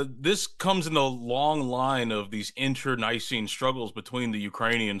this comes in the long line of these internecine struggles between the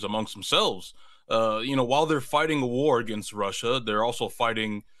Ukrainians amongst themselves. While they're fighting a war against Russia, they're also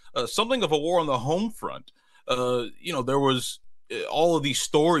fighting something of a war on the home front. There was all of these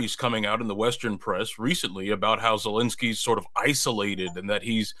stories coming out in the Western press recently about how Zelensky's sort of isolated and that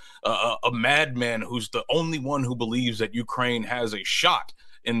he's a madman who's the only one who believes that Ukraine has a shot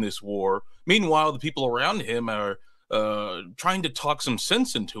in this war. Meanwhile, the people around him are trying to talk some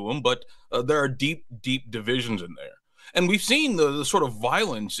sense into him, but there are deep, deep divisions in there. And we've seen the sort of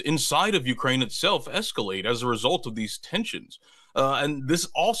violence inside of Ukraine itself escalate as a result of these tensions. And this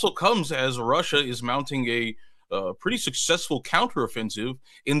also comes as Russia is mounting a pretty successful counteroffensive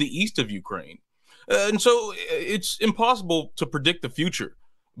in the east of Ukraine. And so it's impossible to predict the future.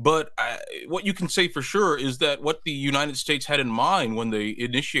 But what you can say for sure is that what the United States had in mind when they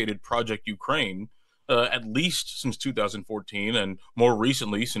initiated Project Ukraine, at least since 2014 and more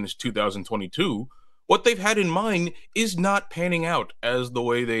recently since 2022, what they've had in mind is not panning out as the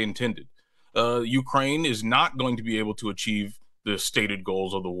way they intended. Ukraine is not going to be able to achieve the stated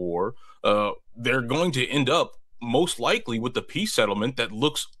goals of the war. They're going to end up most likely with the peace settlement that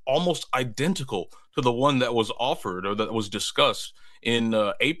looks almost identical to the one that was offered or that was discussed in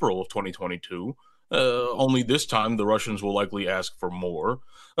April of 2022. Only this time the Russians will likely ask for more.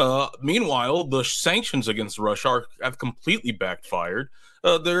 Meanwhile, the sanctions against Russia have completely backfired.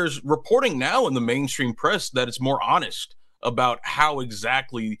 There's reporting now in the mainstream press that it's more honest about how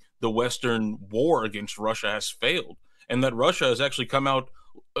exactly the Western war against Russia has failed, and that Russia has actually come out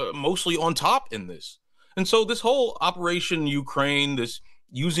mostly on top in this. And so this whole Operation Ukraine, this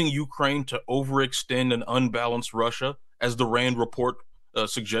using Ukraine to overextend and unbalance Russia, as the Rand report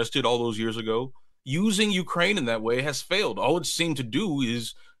suggested all those years ago, using Ukraine in that way has failed. All it seemed to do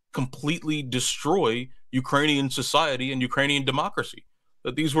is completely destroy Ukrainian society and Ukrainian democracy.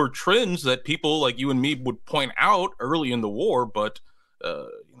 That these were trends that people like you and me would point out early in the war, but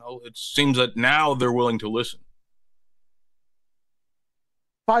it seems that now they're willing to listen.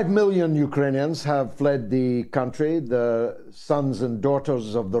 5 million Ukrainians have fled the country. The sons and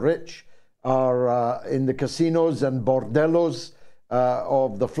daughters of the rich are in the casinos and bordellos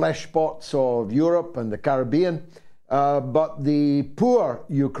of the flesh pots of Europe and the Caribbean. But the poor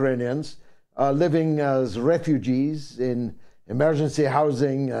Ukrainians are living as refugees in emergency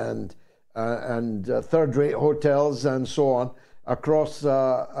housing and third-rate hotels and so on across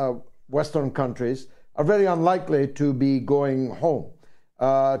Western countries are very unlikely to be going home.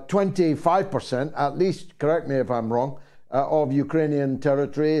 25%, at least, correct me if I'm wrong, of Ukrainian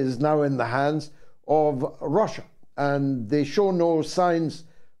territory is now in the hands of Russia, and they show no signs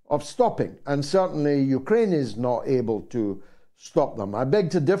of stopping, and certainly Ukraine is not able to stop them. I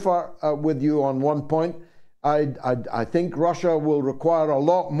beg to differ with you on one point. I think Russia will require a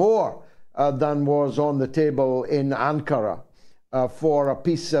lot more than was on the table in Ankara for a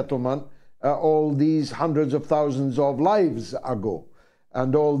peace settlement all these hundreds of thousands of lives ago,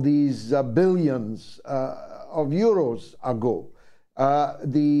 and all these billions of euros ago.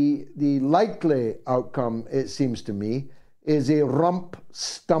 The likely outcome, it seems to me, is a rump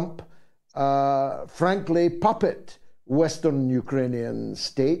stump, frankly, puppet Western Ukrainian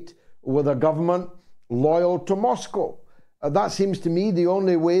state with a government loyal to Moscow. That seems to me the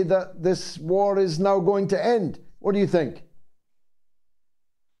only way that this war is now going to end. What do you think?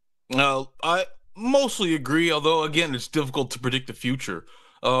 I mostly agree, although, again, it's difficult to predict the future.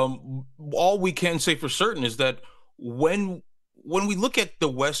 All we can say for certain is that when we look at the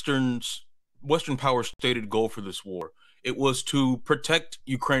Western power's stated goal for this war, it was to protect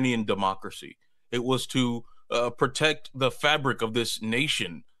Ukrainian democracy. It was to protect the fabric of this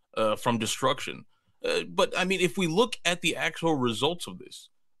nation from destruction. But I mean, if we look at the actual results of this,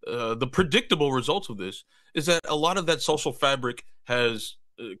 the predictable results of this is that a lot of that social fabric has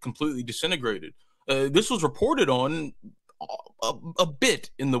completely disintegrated. This was reported on a bit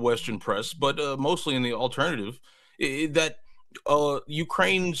in the Western press, but mostly in the alternative, that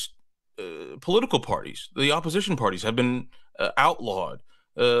Ukraine's political parties, the opposition parties, have been outlawed.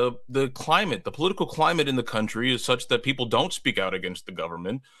 The political climate in the country is such that people don't speak out against the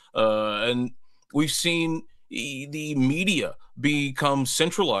government. And we've seen the media become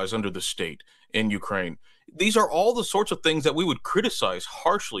centralized under the state in Ukraine. These are all the sorts of things that we would criticize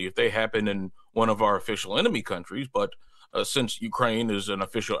harshly if they happen in one of our official enemy countries. But since Ukraine is an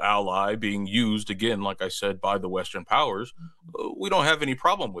official ally being used, again, like I said, by the Western powers, we don't have any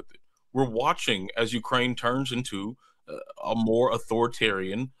problem with it. We're watching as Ukraine turns into a more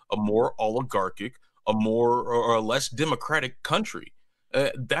authoritarian, a more oligarchic, a more or a less democratic country.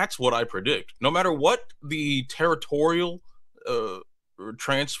 That's what I predict. No matter what the territorial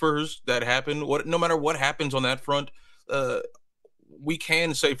transfers that happen, no matter what happens on that front, we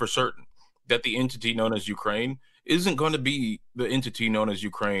can say for certain that the entity known as Ukraine isn't going to be the entity known as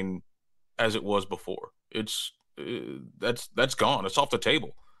Ukraine as it was before. It's that's gone. It's off the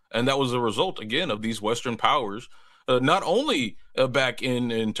table, and that was a result again of these Western powers, not only back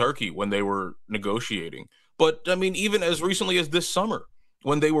in Turkey when they were negotiating, but I mean even as recently as this summer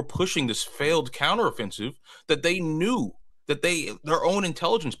when they were pushing this failed counteroffensive that they knew that their own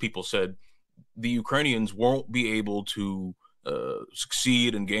intelligence people said the Ukrainians won't be able to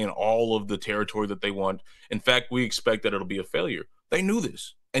succeed and gain all of the territory that they want. In fact, we expect that it'll be a failure. They knew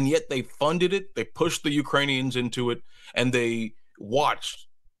this, and yet they funded it. They pushed the Ukrainians into it, and they watched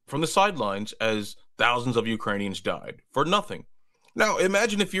from the sidelines as thousands of Ukrainians died for nothing. Now,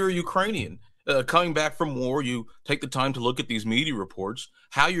 imagine if you're a Ukrainian coming back from war, you take the time to look at these media reports,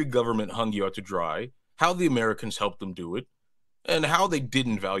 how your government hung you out to dry, how the Americans helped them do it, and how they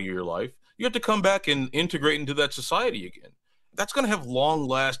didn't value your life. You have to come back and integrate into that society again. That's going to have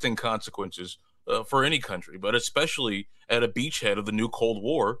long-lasting consequences for any country, but especially at a beachhead of the new Cold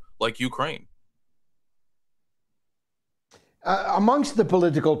War like Ukraine. Amongst the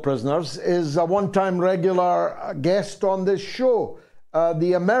political prisoners is a one-time regular guest on this show,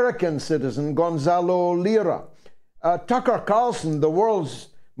 the American citizen Gonzalo Lira. Tucker Carlson, the world's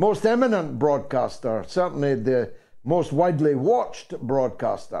most eminent broadcaster, certainly the most widely watched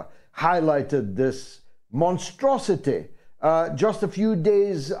broadcaster, highlighted this monstrosity just a few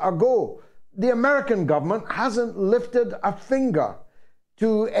days ago. The American government hasn't lifted a finger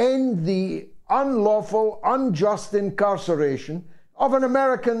to end the unlawful, unjust incarceration of an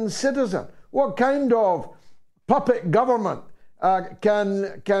American citizen. What kind of puppet government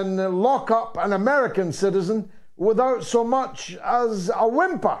can lock up an American citizen without so much as a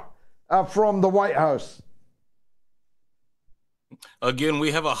whimper from the White House? Again,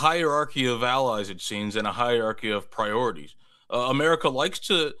 we have a hierarchy of allies, it seems, and a hierarchy of priorities. America likes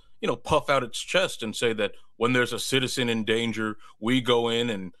to, puff out its chest and say that when there's a citizen in danger, we go in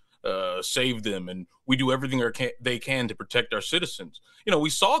and save them, and we do everything they can to protect our citizens. We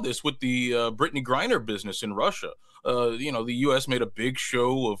saw this with the Brittany Griner business in Russia. The U.S. made a big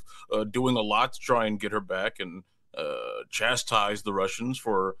show of doing a lot to try and get her back and chastise the Russians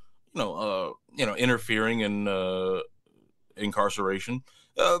for, interfering in incarceration.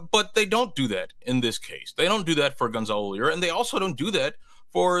 But they don't do that in this case. They don't do that for Gonzalo Lira, and they also don't do that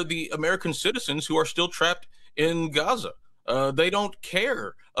for the American citizens who are still trapped in Gaza. They don't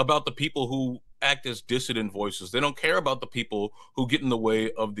care about the people who act as dissident voices. They don't care about the people who get in the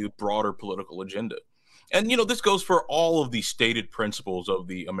way of the broader political agenda. And, this goes for all of the stated principles of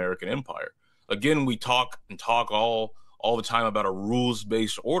the American empire. Again, we talk all the time about a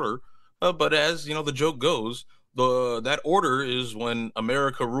rules-based order, but as, the joke goes, that order is when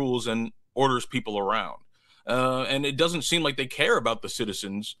America rules and orders people around. And it doesn't seem like they care about the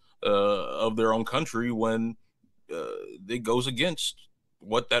citizens of their own country when it goes against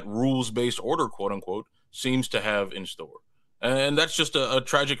what that rules-based order, quote unquote, seems to have in store. And that's just a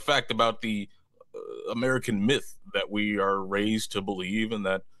tragic fact about the American myth that we are raised to believe and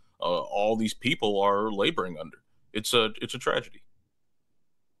that all these people are laboring under. It's a tragedy.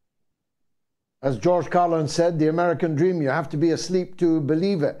 As George Carlin said, the American dream, you have to be asleep to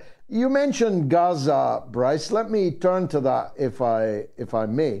believe it. You mentioned Gaza, Bryce. Let me turn to that if I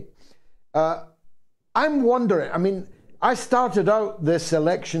may. I'm wondering, I started out this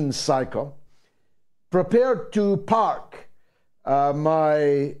election cycle prepared to park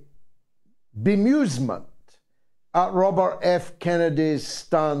my bemusement at Robert F. Kennedy's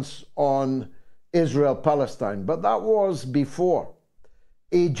stance on Israel-Palestine, but that was before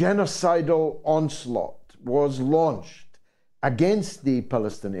a genocidal onslaught was launched against the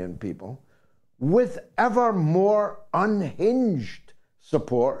Palestinian people with ever more unhinged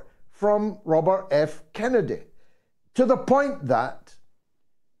support from Robert F. Kennedy, to the point that,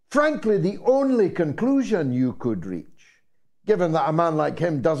 frankly, the only conclusion you could reach, given that a man like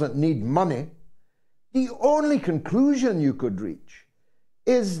him doesn't need money, the only conclusion you could reach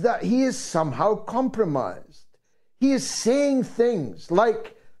is that he is somehow compromised. He is saying things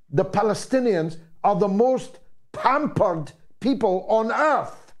like the Palestinians are the most pampered people on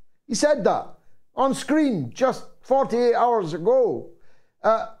earth. He said that on screen just 48 hours ago.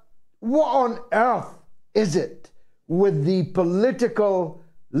 What on earth is it with the political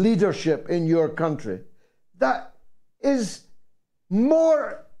leadership in your country that is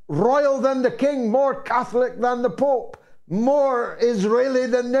more royal than the king, more Catholic than the Pope, more Israeli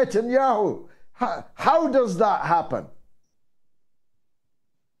than Netanyahu? How does that happen?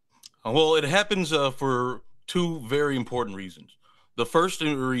 Well, it happens for two very important reasons. The first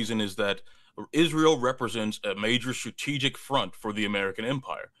reason is that Israel represents a major strategic front for the American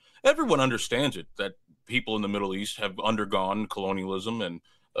empire. Everyone understands it, that people in the Middle East have undergone colonialism and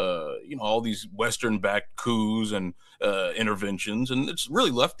all these Western-backed coups and interventions, and it's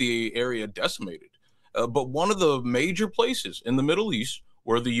really left the area decimated. But one of the major places in the Middle East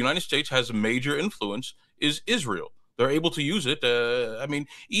where the United States has a major influence is Israel. They're able to use it.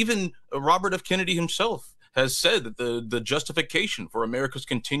 Even Robert F. Kennedy himself has said that the justification for America's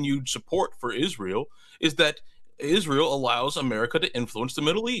continued support for Israel is that Israel allows America to influence the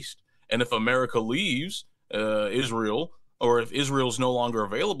Middle East. And if America leaves Israel, or if Israel's no longer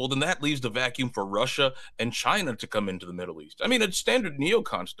available, then that leaves the vacuum for Russia and China to come into the Middle East. I mean, it's standard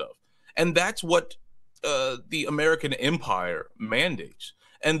neocon stuff. And that's what the American empire mandates.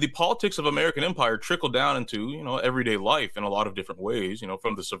 And the politics of American empire trickle down into, everyday life in a lot of different ways,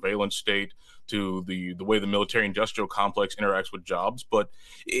 from the surveillance state to the way the military industrial complex interacts with jobs. But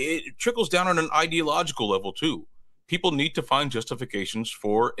it trickles down on an ideological level, too. People need to find justifications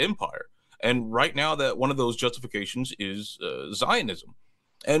for empire. And right now, that one of those justifications is Zionism.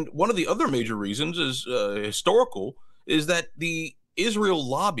 And one of the other major reasons is historical, is that the Israel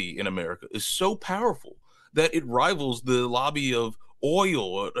lobby in America is so powerful that it rivals the lobby of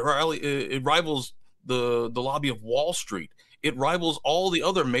oil. It rivals the lobby of Wall Street. It rivals all the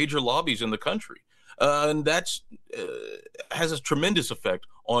other major lobbies in the country. And that's has a tremendous effect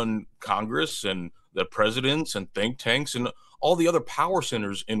on Congress and the presidents and think tanks and all the other power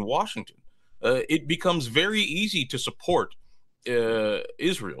centers in Washington. It becomes very easy to support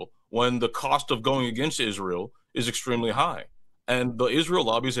Israel when the cost of going against Israel is extremely high. And the Israel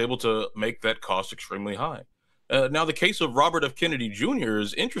lobby is able to make that cost extremely high. Now, the case of Robert F. Kennedy Jr.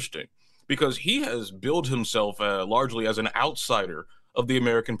 is interesting because he has billed himself largely as an outsider of the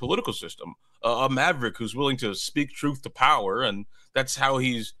American political system, a maverick who's willing to speak truth to power, and that's how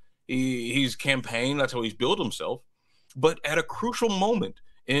he's campaigned, that's how he's built himself. But at a crucial moment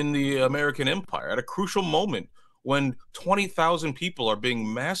in the American empire, at a crucial moment when 20,000 people are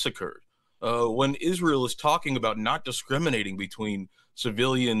being massacred, when Israel is talking about not discriminating between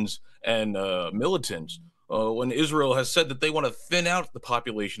civilians and militants, when Israel has said that they want to thin out the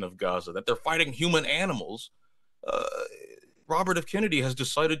population of Gaza, that they're fighting human animals, Robert F. Kennedy has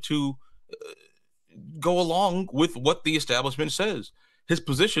decided to go along with what the establishment says. His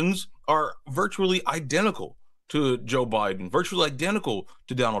positions are virtually identical to Joe Biden, virtually identical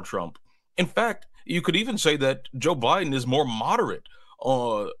to Donald Trump. In fact, you could even say that Joe Biden is more moderate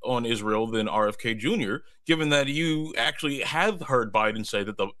on Israel than RFK Jr., given that you actually have heard Biden say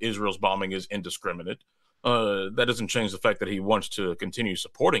that the Israel's bombing is indiscriminate. That doesn't change the fact that he wants to continue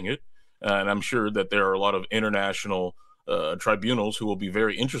supporting it. And I'm sure that there are a lot of international tribunals who will be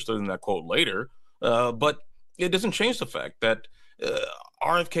very interested in that quote later. But it doesn't change the fact that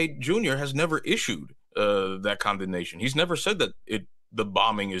RFK Jr. has never issued that condemnation. He's never said that the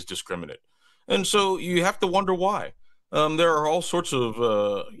bombing is discriminate. And so you have to wonder why. There are all sorts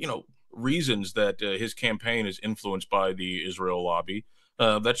of, reasons that his campaign is influenced by the Israel lobby.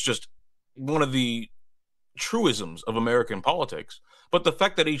 That's just one of the truisms of American politics. But the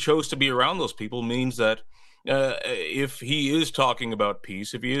fact that he chose to be around those people means that if he is talking about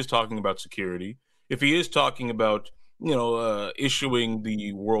peace, if he is talking about security, if he is talking about, issuing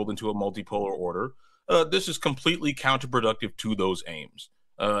the world into a multipolar order, this is completely counterproductive to those aims.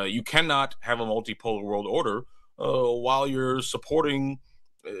 You cannot have a multipolar world order while you're supporting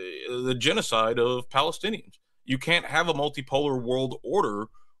the genocide of Palestinians. You can't have a multipolar world order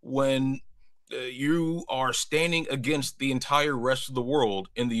when you are standing against the entire rest of the world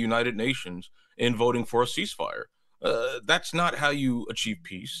in the United Nations in voting for a ceasefire. That's not how you achieve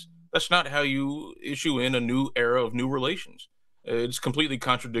peace. That's not how you issue in a new era of new relations. It's completely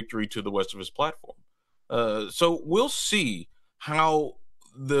contradictory to the rest of his platform. So we'll see how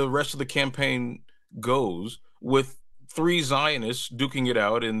the rest of the campaign goes with three Zionists duking it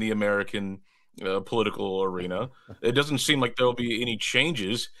out in the American political arena. It doesn't seem like there'll be any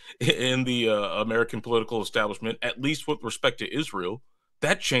changes in the American political establishment, at least with respect to Israel.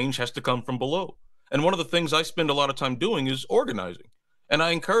 That change has to come from below. And one of the things I spend a lot of time doing is organizing. And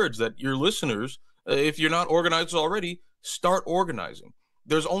I encourage that your listeners, if you're not organized already, start organizing.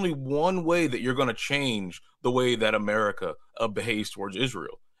 There's only one way that you're going to change the way that America behaves towards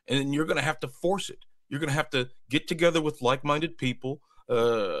Israel. And you're going to have to force it. You're going to have to get together with like-minded people,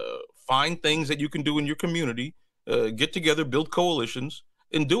 find things that you can do in your community, get together, build coalitions,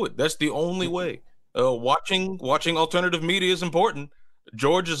 and do it. That's the only way. Watching alternative media is important.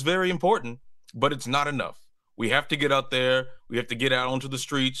 George is very important, but it's not enough. We have to get out there. We have to get out onto the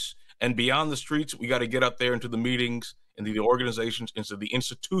streets. And beyond the streets, we got to get out there into the meetings, into the organizations, into the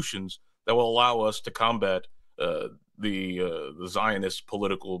institutions that will allow us to combat the Zionist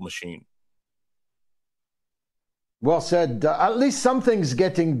political machine. Well said. At least something's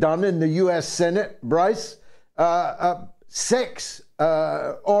getting done in the U.S. Senate, Bryce. 6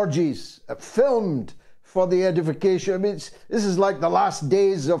 orgies filmed for the edification. I mean, this is like the last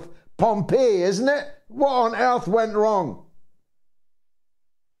days of Pompeii, isn't it? What on earth went wrong?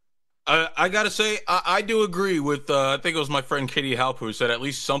 I got to say, I do agree with, I think it was my friend Katie Halper who said at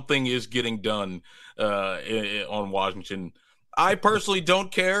least something is getting done on Washington. I personally don't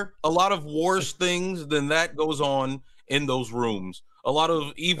care. A lot of worse things than that goes on in those rooms. A lot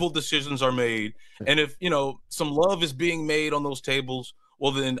of evil decisions are made. And if, some love is being made on those tables,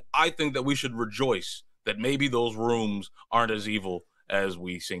 well, then I think that we should rejoice that maybe those rooms aren't as evil as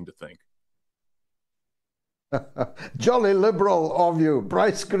we seem to think. Jolly liberal of you.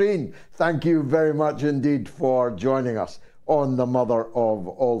 Bryce Greene, thank you very much indeed for joining us on the mother of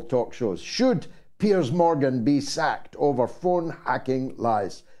all talk shows. Should Piers Morgan be sacked over phone hacking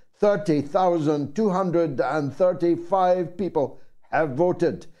lies? 30,235 people have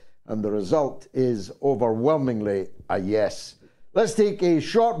voted, and the result is overwhelmingly a yes. Let's take a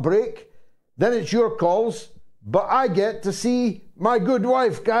short break, then it's your calls, but I get to see my good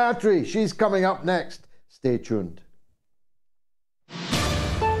wife, Gayatri. She's coming up next. Stay tuned.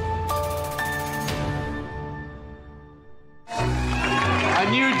 A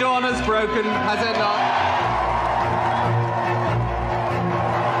new dawn has broken, has it not?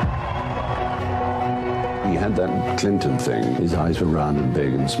 He had that Clinton thing. His eyes were round and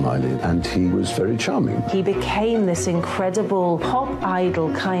big and smiley, and he was very charming. He became this incredible pop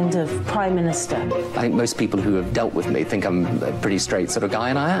idol kind of prime minister. I think most people who have dealt with me think I'm a pretty straight sort of guy,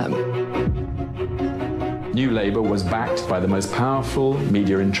 and I am. New Labour was backed by the most powerful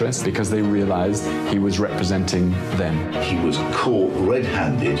media interests because they realised he was representing them. He was caught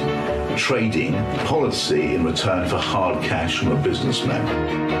red-handed trading policy in return for hard cash from a businessman.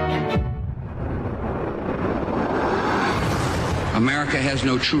 America has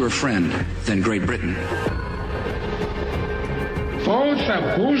no truer friend than Great Britain. Both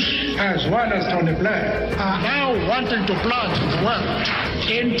Bush as well as Tony Blair are now wanting to plunge the world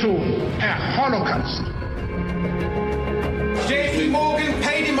into a Holocaust. JP Morgan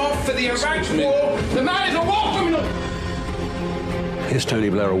paid him off for the Iraq war. The man is a war criminal. Is Tony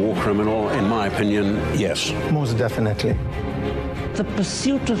Blair a war criminal? In my opinion, yes. Most definitely. The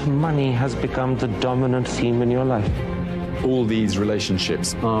pursuit of money has become the dominant theme in your life. All these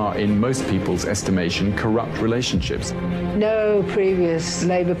relationships are, in most people's estimation, corrupt relationships. No previous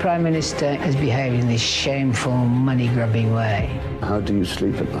Labour Prime Minister has behaved in this shameful, money-grubbing way. How do you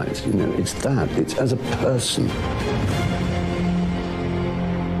sleep at night? It's that. It's as a person.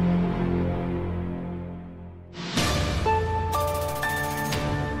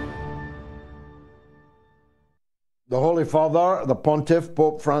 The Holy Father, the Pontiff,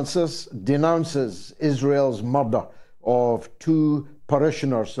 Pope Francis, denounces Israel's murder of 2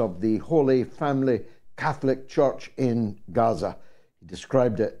 parishioners of the Holy Family Catholic Church in Gaza. He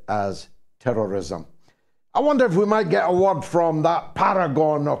described it as terrorism. I wonder if we might get a word from that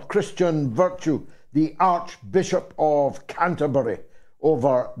paragon of Christian virtue, the Archbishop of Canterbury,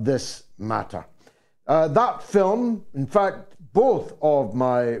 over this matter. That film, in fact, both of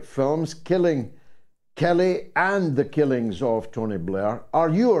my films, Killing Kelly and the killings of Tony Blair, are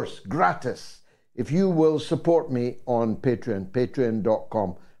yours gratis if you will support me on Patreon,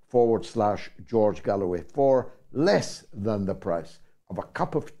 patreon.com/George Galloway. For less than the price of a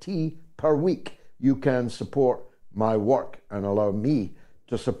cup of tea per week, you can support my work and allow me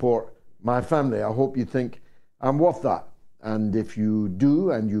to support my family. I hope you think I'm worth that. And if you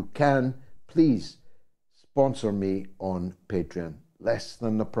do and you can, please sponsor me on Patreon. Less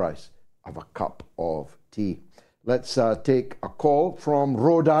than the price of a cup of tea. Let's take a call from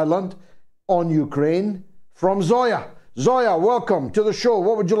Rhode Island on Ukraine from Zoya. Zoya, welcome to the show.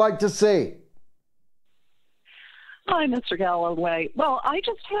 What would you like to say? Hi, Mr. Galloway. Well, I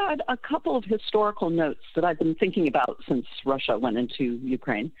just had a couple of historical notes that I've been thinking about since Russia went into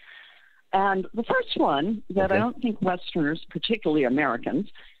Ukraine. And the first one that I don't think Westerners, particularly Americans,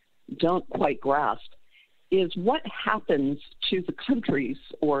 don't quite grasp is what happens to the countries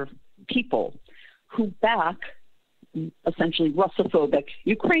or people who back essentially Russophobic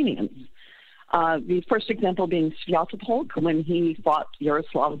Ukrainians. The first example being Sviatopolk, when he fought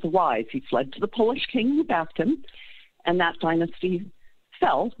Yaroslav the Wise. He fled to the Polish king who backed him, and that dynasty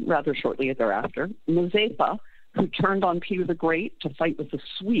fell rather shortly thereafter. Mazeppa, who turned on Peter the Great to fight with the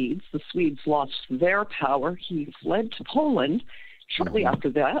Swedes. The Swedes lost their power. He fled to Poland. Shortly after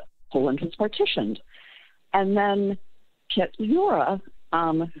that, Poland was partitioned. And then Kietlura,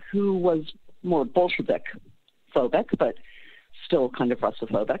 who was more Bolshevik-phobic, but still kind of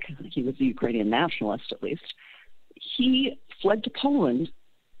Russophobic. He was a Ukrainian nationalist, at least. He fled to Poland,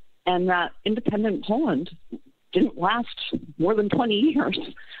 and that independent Poland didn't last more than 20 years.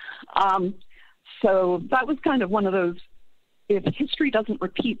 So that was kind of one of those, if history doesn't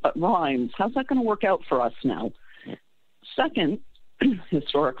repeat but rhymes, how's that going to work out for us now? Second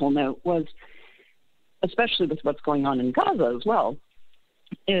historical note was, especially with what's going on in Gaza as well,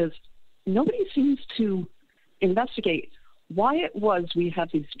 is nobody seems to investigate why it was we have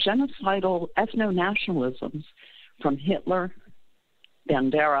these genocidal ethno-nationalisms from Hitler,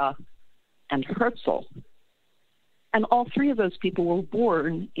 Bandera, and Herzl. And all three of those people were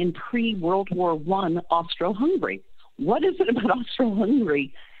born in pre-World War I Austro-Hungary. What is it about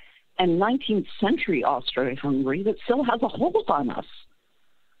Austro-Hungary and 19th century Austro-Hungary that still has a hold on us?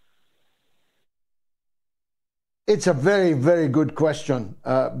 It's a very, very good question.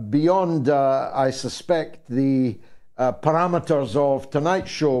 Beyond, I suspect, the parameters of tonight's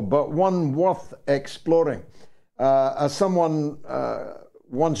show, but one worth exploring. As someone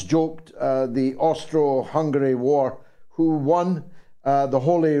once joked, the Austro-Hungary War, who won? The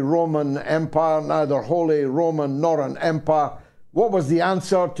Holy Roman Empire, neither Holy Roman nor an empire. What was the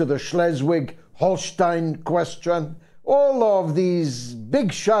answer to the Schleswig-Holstein question? All of these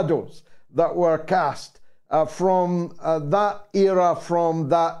big shadows that were cast from that era, from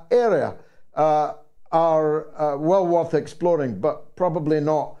that area, are well worth exploring, but probably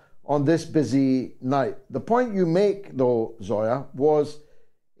not on this busy night. The point you make, though, Zoya, was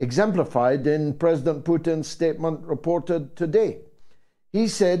exemplified in President Putin's statement reported today. He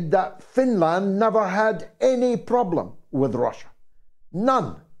said that Finland never had any problem with Russia.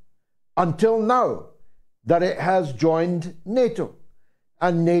 None. Until now, that it has joined NATO.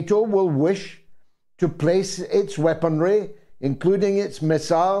 And NATO will wish to place its weaponry, including its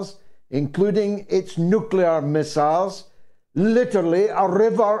missiles, including its nuclear missiles, literally a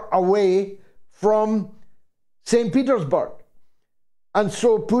river away from St. Petersburg. And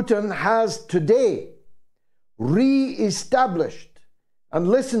so Putin has today re-established, and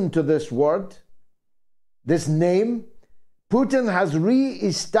listen to this word, this name, Putin has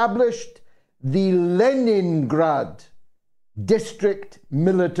re-established the Leningrad District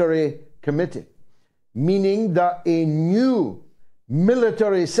Military Committee, meaning that a new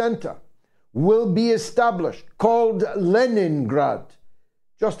military center will be established called Leningrad,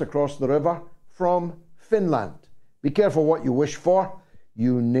 just across the river from Finland. Be careful what you wish for,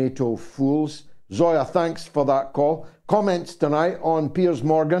 you NATO fools. Zoya, thanks for that call. Comments tonight on Piers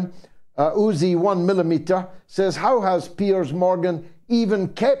Morgan. Uzi 1mm says, how has Piers Morgan even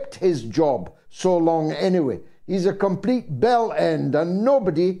kept his job so long anyway? He's a complete bell end and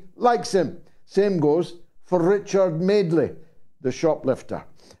nobody likes him. Same goes for Richard Madeley, the shoplifter.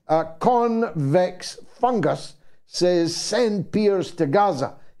 Convex Fungus says, send Piers to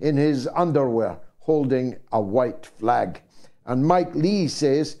Gaza in his underwear, holding a white flag. And Mike Lee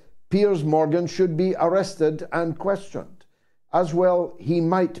says, Piers Morgan should be arrested and questioned. As well, he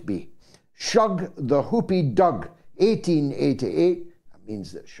might be. Shug the Whoopie Doug, 1888, that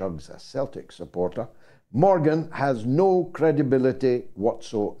means that Shug's a Celtic supporter. Morgan has no credibility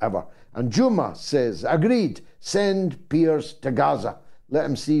whatsoever. And Juma says, agreed, send Piers to Gaza. Let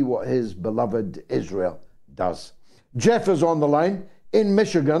him see what his beloved Israel does. Jeff is on the line in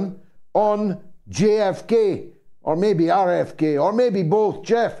Michigan on JFK, or maybe RFK, or maybe both.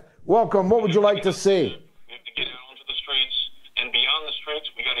 Jeff, welcome. What would you like to say? We have to get out onto the streets, and beyond the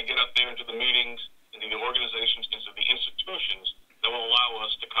streets, we got to get up there into the meetings, into the organizations, into the institutions that will allow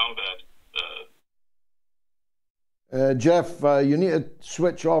us to combat Jeff, you need to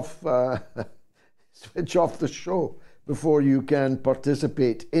switch off the show before you can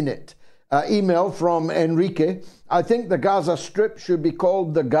participate in it. Email from Enrique. I think the Gaza Strip should be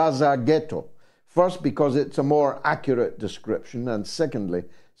called the Gaza Ghetto. First, because it's a more accurate description, and secondly,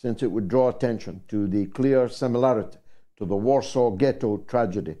 since it would draw attention to the clear similarity to the Warsaw Ghetto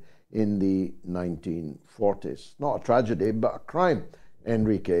tragedy in the 1940s. Not a tragedy, but a crime,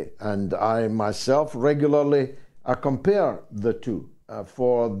 Enrique. And I myself regularly compare the two,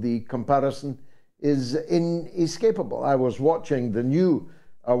 for the comparison is inescapable. I was watching the new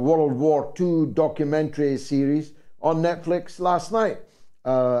World War II documentary series on Netflix last night,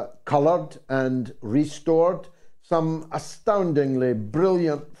 coloured and restored, some astoundingly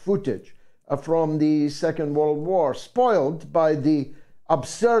brilliant footage from the Second World War, spoiled by the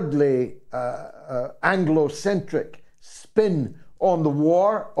absurdly Anglo-centric spin on the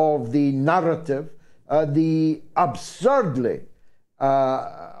war of the narrative, the absurdly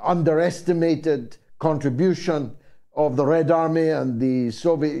underestimated contribution of the Red Army and the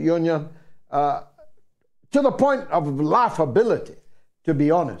Soviet Union, to the point of laughability, to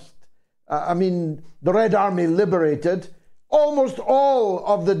be honest. I mean, the Red Army liberated almost all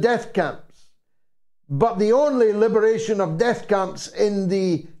of the death camps, but the only liberation of death camps in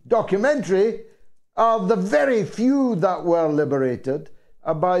the documentary are the very few that were liberated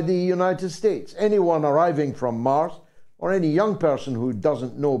by the United States. Anyone arriving from Mars, or any young person who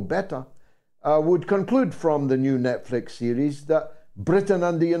doesn't know better, would conclude from the new Netflix series that Britain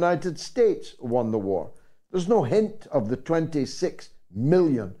and the United States won the war. There's no hint of the 26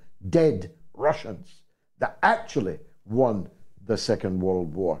 million dead Russians that actually won the Second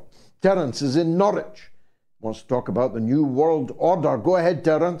World War. Terence is in Norwich, wants to talk about the New World Order. Go ahead,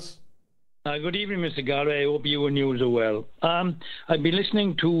 Terence. Good evening, Mr. Galloway. I hope you and yours are well. I've been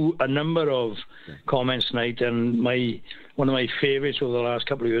listening to a number of comments tonight, and one of my favourites over the last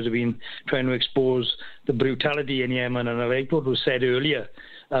couple of years have been trying to expose the brutality in Yemen. And I like what was said earlier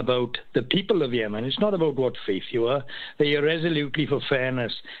about the people of Yemen. It's not about what faith you are. They are resolutely for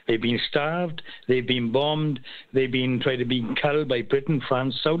fairness. They've been starved, they've been bombed, they've been tried to be culled by Britain,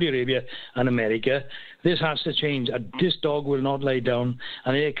 France, Saudi Arabia and America. This has to change. This dog will not lie down,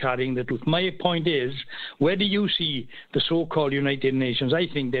 and they're carrying the truth. My point is, where do you see the so-called United Nations? I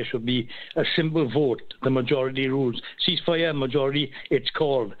think there should be a simple vote. The majority rules. Ceasefire, majority, it's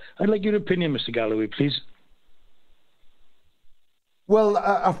called. I'd like your opinion, Mr. Galloway, please. Well,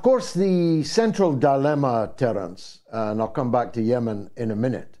 of course, the central dilemma, Terence, and I'll come back to Yemen in a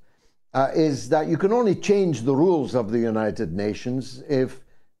minute, is that you can only change the rules of the United Nations if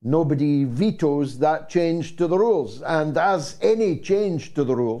nobody vetoes that change to the rules. And as any change to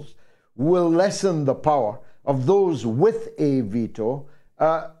the rules will lessen the power of those with a veto,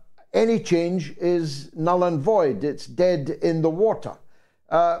 any change is null and void. It's dead in the water.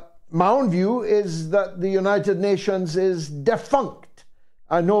 My own view is that the United Nations is defunct.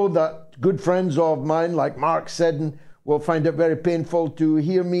 I know that good friends of mine like Mark Seddon will find it very painful to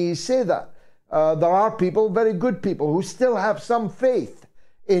hear me say that. There are people, very good people, who still have some faith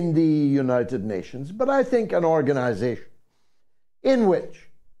in the United Nations, but I think an organization in which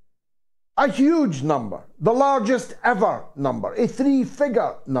a huge number, the largest ever number, a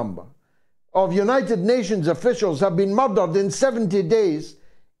three-figure number of United Nations officials have been murdered in 70 days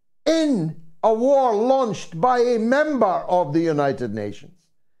in a war launched by a member of the United Nations.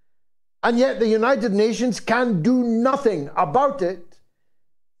 And yet the United Nations can do nothing about it,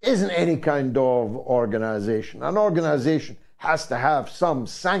 isn't any kind of organization. An organization has to have some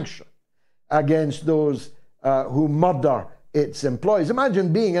sanction against those who murder its employees.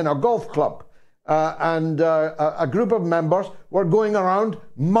 Imagine being in a golf club and a group of members were going around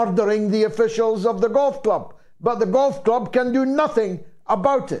murdering the officials of the golf club, but the golf club can do nothing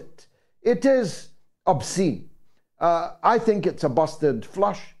about it. It is obscene. I think it's a busted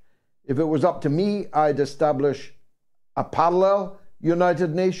flush. If it was up to me, I'd establish a parallel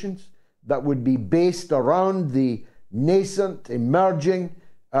United Nations that would be based around the nascent, emerging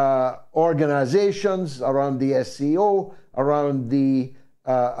organizations, around the SCO, around the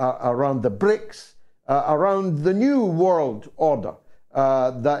BRICS, around the new world order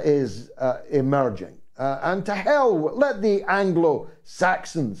that is emerging. And to hell, let the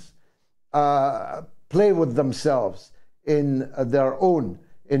Anglo-Saxons play with themselves in their own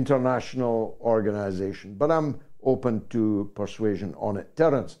international organization. But I'm open to persuasion on it.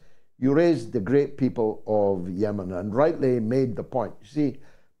 Terence, you raised the great people of Yemen and rightly made the point. You see,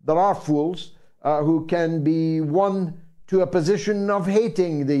 there are fools who can be won to a position of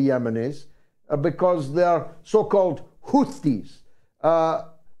hating the Yemenis because they're so-called Houthis.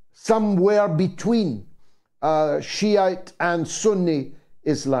 somewhere between Shiite and Sunni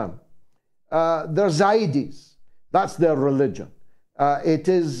Islam. They're Zaydis. That's their religion. It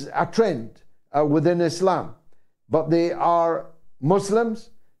is a trend within Islam. But they are Muslims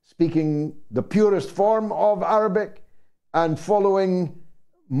speaking the purest form of Arabic and following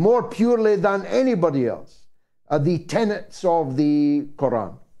more purely than anybody else the tenets of the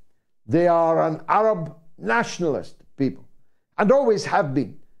Quran. They are an Arab nationalist people and always have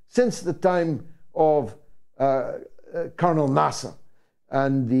been since the time of Colonel Nasser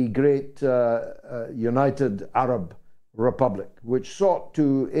and the great United Arab Republic, which sought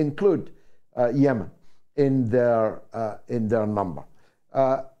to include Yemen in their number.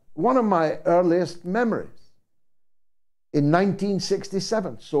 One of my earliest memories in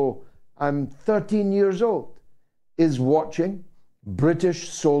 1967, so I'm 13 years old, is watching British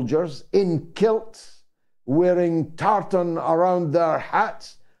soldiers in kilts, wearing tartan around their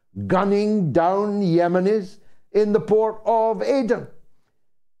hats, gunning down Yemenis in the port of Aden.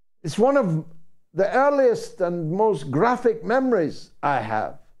 It's one of the earliest and most graphic memories I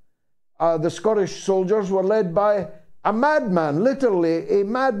have. The Scottish soldiers were led by a madman, literally a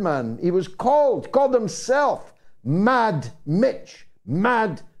madman. He was called himself Mad Mitch,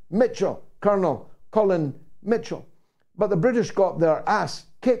 Mad Mitchell, Colonel Colin Mitchell. But the British got their ass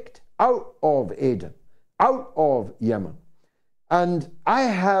kicked out of Aden, out of Yemen. And I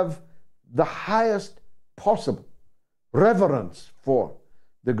have the highest possible reverence for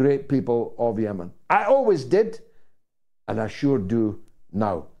the great people of Yemen. I always did, and I sure do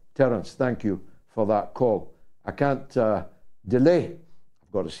now. Terence, thank you for that call. I can't delay.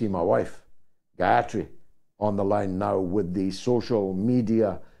 I've got to see my wife, Gayatri, on the line now with the social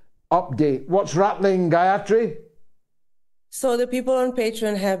media update. What's rattling, Gayatri? So the people on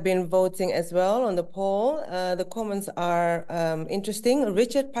Patreon have been voting as well on the poll. The comments are interesting.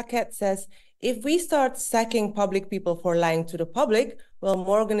 Richard Paquette says, if we start sacking public people for lying to the public, well,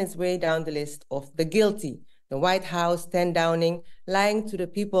 Morgan is way down the list of the guilty. The White House, 10 Downing, lying to the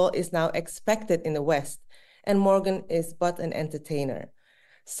people is now expected in the West, and Morgan is but an entertainer.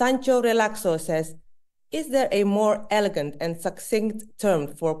 Sancho Relaxo says, is there a more elegant and succinct term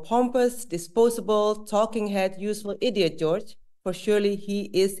for pompous, disposable, talking head, useful idiot, George? For surely he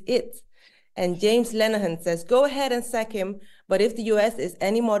is it. And James Lenahan says, go ahead and sack him, but if the US is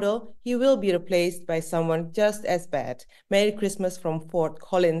any model, he will be replaced by someone just as bad. Merry Christmas from Fort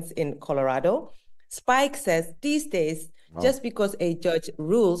Collins in Colorado. Spike says, these days, just because a judge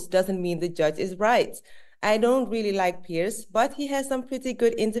rules doesn't mean the judge is right. I don't really like Pierce, but he has some pretty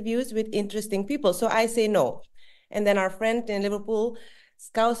good interviews with interesting people, so I say no. And then our friend in Liverpool,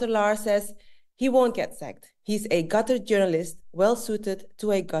 Scouser Lar, says, he won't get sacked. He's a gutter journalist, well-suited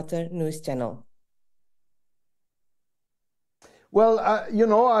to a gutter news channel. Well,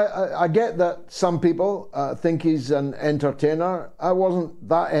 I get that some people think he's an entertainer. I wasn't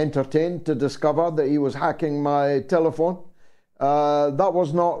that entertained to discover that he was hacking my telephone. That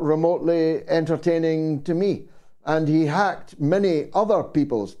was not remotely entertaining to me. And he hacked many other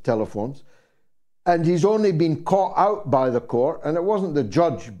people's telephones. And he's only been caught out by the court. And it wasn't the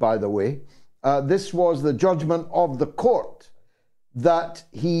judge, by the way. This was the judgment of the court that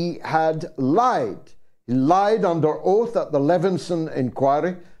he had lied. He lied under oath at the Levinson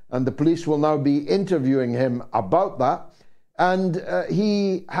inquiry. And the police will now be interviewing him about that. And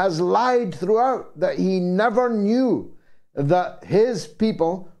he has lied throughout that he never knew that his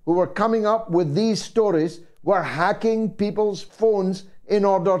people who were coming up with these stories were hacking people's phones in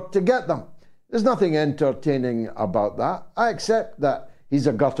order to get them. There's nothing entertaining about that. I accept that he's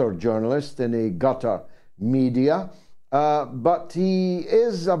a gutter journalist in a gutter media, but he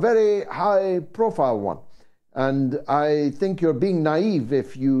is a very high-profile one. And I think you're being naive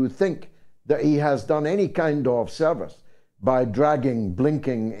if you think that he has done any kind of service by dragging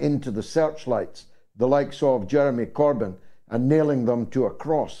blinking into the searchlights the likes of Jeremy Corbyn and nailing them to a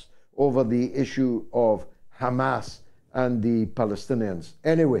cross over the issue of Hamas and the Palestinians.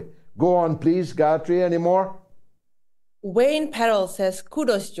 Anyway, go on, please, Gayatri. Any more? Wayne Perrell says,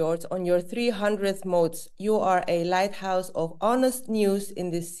 kudos, George, on your 300th MOATS. You are a lighthouse of honest news in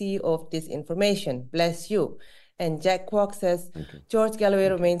the sea of disinformation. Bless you. And Jack Kwok says, George Galloway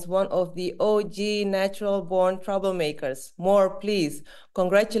remains one of the OG natural-born troublemakers. More, please.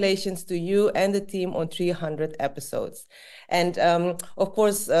 Congratulations to you and the team on 300 episodes. And of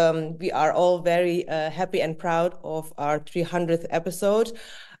course, we are all very happy and proud of our 300th episode.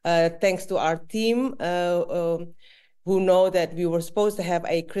 Thanks to our team who know that we were supposed to have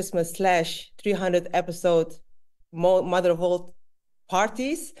a Christmas / 300th episode mother of all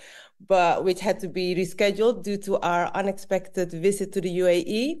parties. but which had to be rescheduled due to our unexpected visit to the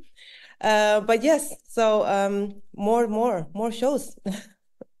UAE. But yes, so more shows.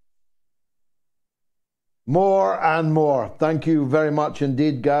 More and more. Thank you very much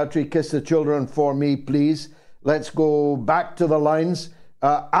indeed, Gayatri. Kiss the children for me, please. Let's go back to the lines.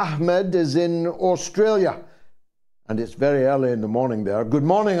 Ahmed is in Australia, and it's very early in the morning there. Good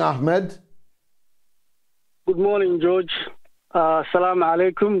morning, Ahmed. Good morning, George. Assalamu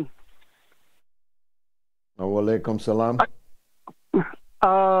alaikum. Wa alaikum salam.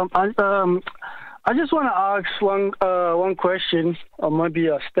 I just want to ask one question, or maybe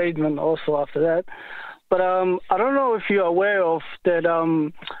a statement also after that. But I don't know if you're aware of that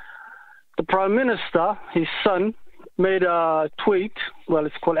the Prime Minister, his son, made a tweet, well,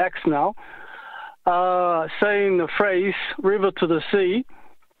 it's called X now, saying the phrase, river to the sea.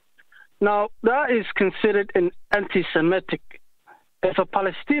 Now, that is considered an anti-Semitic. If a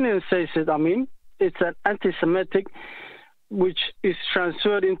Palestinian says it, it's an anti-Semitic, which is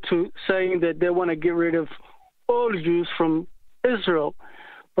transferred into saying that they want to get rid of all Jews from Israel.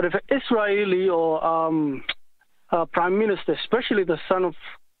 But if an Israeli or prime minister, especially the son of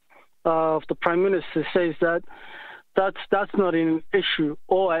the prime minister, says that, that's not an issue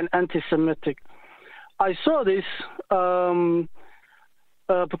or an anti-Semitic. I saw this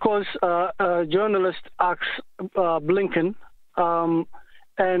because a journalist asked Blinken,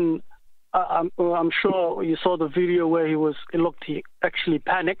 and I'm sure you saw the video where he actually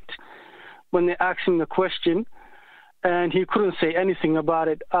panicked when they asked him the question, and he couldn't say anything about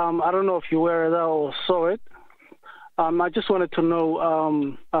it. I don't know if you were there or saw it. I just wanted to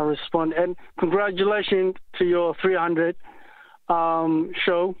know a response. And congratulations to your 300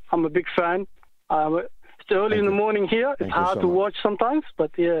 show. I'm a big fan. It's early in the morning here. It's hard to watch sometimes,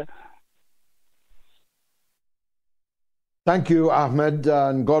 but yeah. Thank you, Ahmed,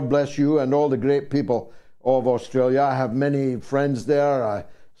 and God bless you and all the great people of Australia. I have many friends there. I've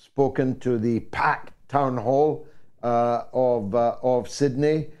spoken to the packed town hall of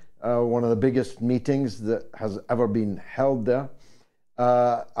Sydney, one of the biggest meetings that has ever been held there.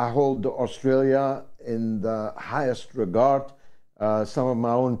 I hold Australia in the highest regard. Some of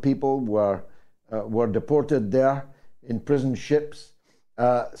my own people were deported there in prison ships.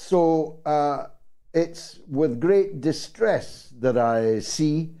 It's with great distress that I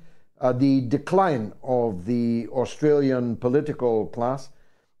see the decline of the Australian political class.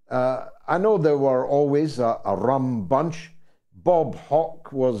 I know there were always a rum bunch. Bob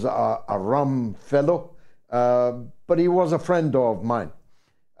Hawke was a rum fellow, but he was a friend of mine.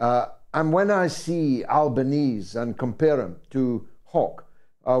 And when I see Albanese and compare him to Hawke,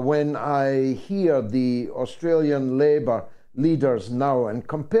 when I hear the Australian Labour leaders now and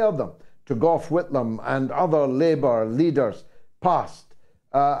compare them to Gough Whitlam and other Labour leaders past,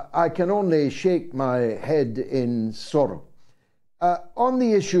 I can only shake my head in sorrow. On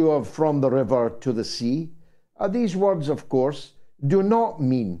the issue of from the river to the sea, these words, of course, do not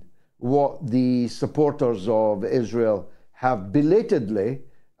mean what the supporters of Israel have belatedly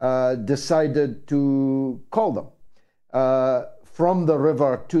decided to call them. From the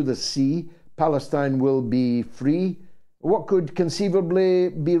river to the sea, Palestine will be free. What could conceivably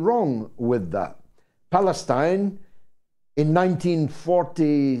be wrong with that? Palestine in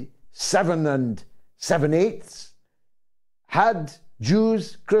 1947 and 7/8 had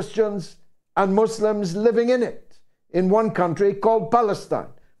Jews, Christians, and Muslims living in it, in one country called Palestine,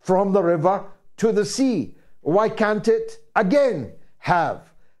 from the river to the sea. Why can't it again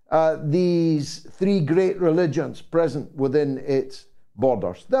have these three great religions present within its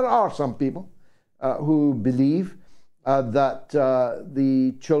borders? There are some people who believe that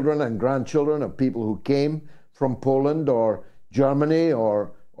the children and grandchildren of people who came from Poland or Germany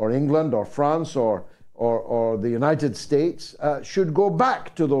or England or France or the United States should go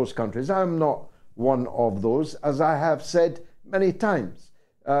back to those countries. I'm not one of those, as I have said many times.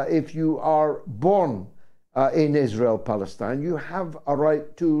 If you are born in Israel, Palestine, you have a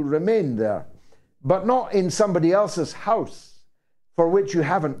right to remain there, but not in somebody else's house for which you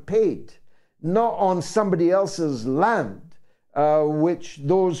haven't paid, not on somebody else's land, which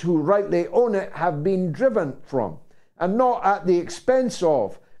those who rightly own it have been driven from, and not at the expense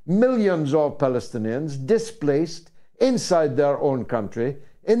of millions of Palestinians displaced inside their own country,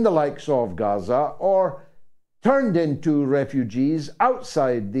 in the likes of Gaza, or turned into refugees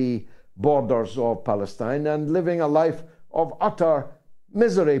outside the borders of Palestine and living a life of utter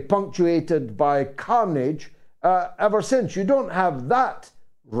misery, punctuated by carnage ever since. You don't have that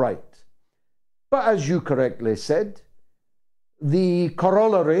right. But as you correctly said, the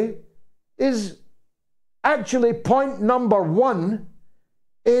corollary is actually point number one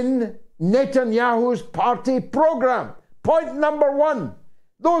in Netanyahu's party program. Point number one,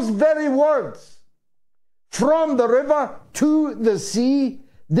 those very words. From the river to the sea,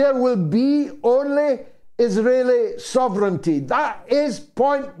 there will be only Israeli sovereignty. That is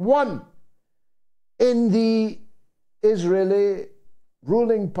point one in the Israeli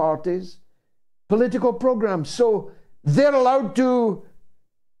ruling party's political program. So they're allowed to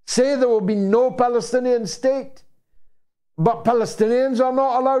say there will be no Palestinian state, but Palestinians are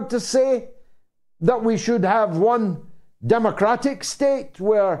not allowed to say that we should have one democratic state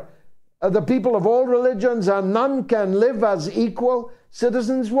where the people of all religions and none can live as equal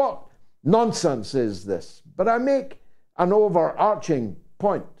citizens. What nonsense is this? But I make an overarching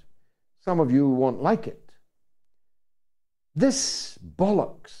point. Some of you won't like it. This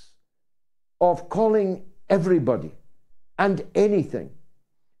bollocks of calling everybody and anything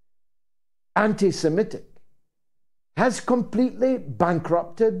anti-Semitic has completely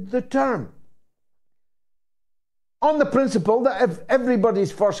bankrupted the term. On the principle that if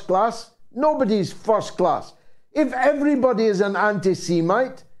everybody's first class, nobody's first class. If everybody is an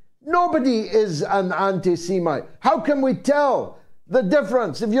anti-Semite, nobody is an anti-Semite. How can we tell the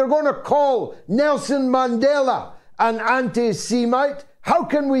difference? If you're going to call Nelson Mandela an anti-Semite, how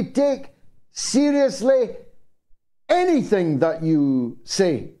can we take seriously anything that you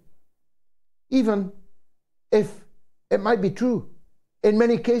say? Even if it might be true. In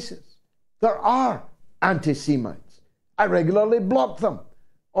many cases, there are anti-Semites. I regularly block them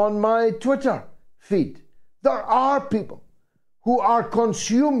on my Twitter feed. There are people who are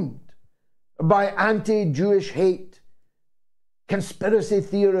consumed by anti-Jewish hate, conspiracy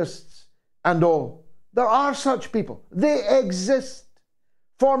theorists and all. There are such people. They exist.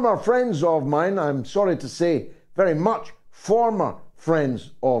 Former friends of mine, I'm sorry to say very much former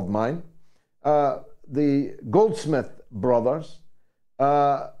friends of mine, the Goldsmith brothers,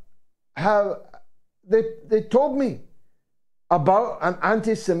 they told me about an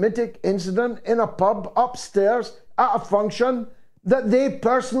anti-Semitic incident in a pub upstairs at a function that they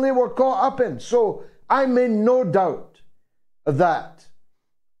personally were caught up in. So I'm in no doubt that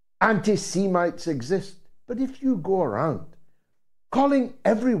anti-Semites exist. But if you go around calling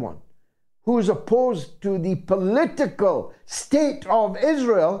everyone who is opposed to the political state of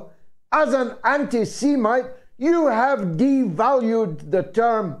Israel as an anti-Semite, you have devalued the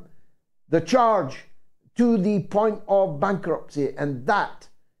term, the charge, to the point of bankruptcy, and that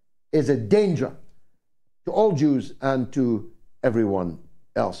is a danger to all Jews and to everyone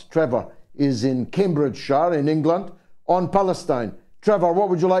else. Trevor is in Cambridgeshire in England on Palestine. Trevor, what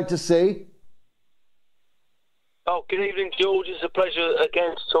would you like to say? Oh, good evening, George. It's a pleasure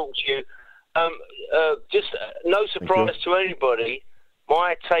again to talk to you. Just no surprise to anybody,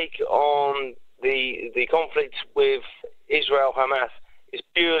 my take on the conflict with Israel-Hamas is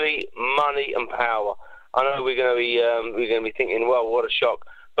purely money and power. I know we're going to be thinking, well, what a shock.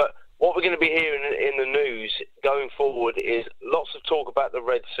 But what we're going to be hearing in the news going forward is lots of talk about the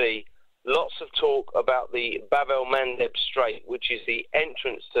Red Sea, lots of talk about the Bab el-Mandeb Strait, which is the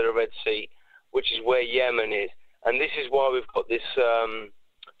entrance to the Red Sea, which is where Yemen is. And this is why we've got this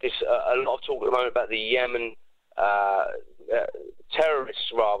a lot of talk at the moment about the Yemen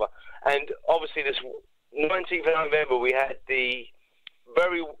terrorists, rather. And obviously, this 19th of November, we had the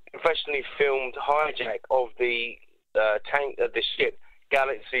very professionally filmed hijack of the tank, the ship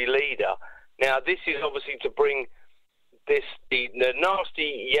Galaxy Leader. Now, this is obviously to bring the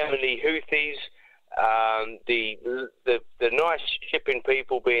nasty Yemeni Houthis, the nice shipping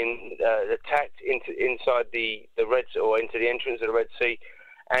people being attacked inside the Red Sea, or into the entrance of the Red Sea,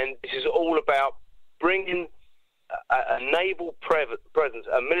 and this is all about bringing a naval presence,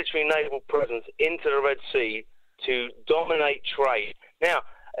 a military naval presence into the Red Sea to dominate trade. Now,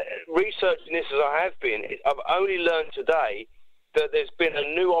 researching this as I have been, I've only learned today that there's been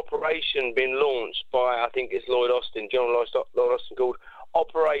a new operation being launched by, I think it's General Lloyd Austin, called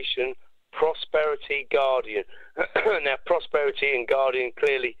Operation Prosperity Guardian. Now, prosperity and guardian,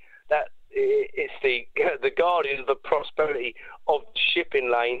 clearly, that it's the guardian of the prosperity of the shipping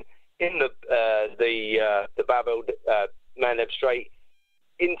lane in the Bab el-Mandeb Strait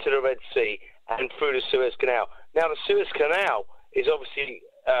into the Red Sea and through the Suez Canal. Now, the Suez Canal is obviously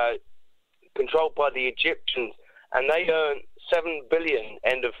controlled by the Egyptians, and they earn $7 billion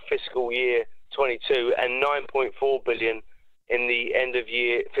end of fiscal year 22 and $9.4 billion in the end of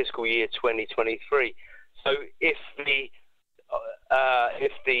fiscal year 2023. So if the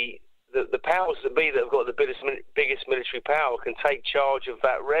powers that be that have got the biggest military power can take charge of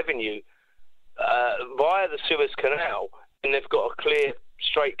that revenue via the Suez Canal, and they've got a clear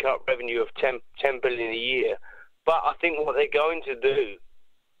straight cut revenue of $10 billion a year. But I think what they're going to do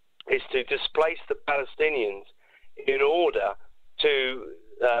is to displace the Palestinians in order to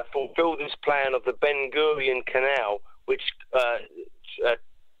fulfill this plan of the Ben Gurion Canal, which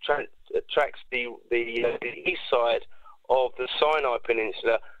tracks the east side of the Sinai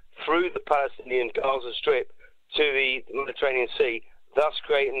Peninsula through the Palestinian Gaza Strip to the Mediterranean Sea, thus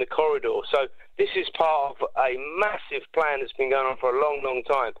creating the corridor. So this is part of a massive plan that's been going on for a long, long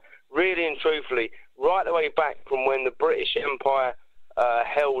time. Really and truthfully, right the way back from when the British Empire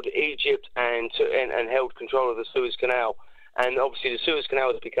held Egypt and held control of the Suez Canal. And obviously the Suez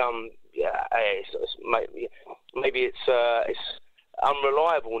Canal has become, maybe it's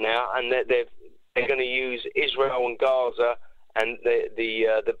unreliable now, and they're going to use Israel and Gaza and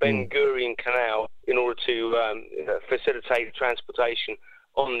the Ben Gurion Canal in order to facilitate transportation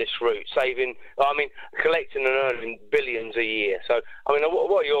on this route, collecting and earning billions a year. So,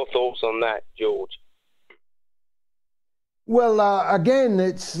 what are your thoughts on that, George? Well, again,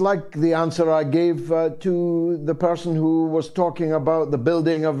 it's like the answer I gave to the person who was talking about the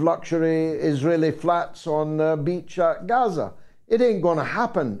building of luxury Israeli flats on the beach at Gaza. It ain't going to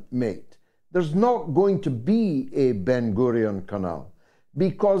happen, mate. There's not going to be a Ben Gurion Canal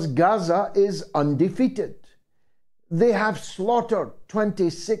because Gaza is undefeated. They have slaughtered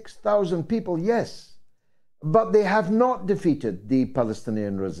 26,000 people, yes, but they have not defeated the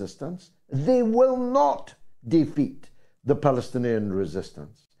Palestinian resistance. They will not defeat the Palestinian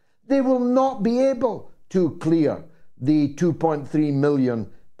resistance. They will not be able to clear the 2.3 million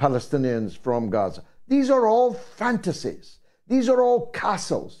Palestinians from Gaza. These are all fantasies. These are all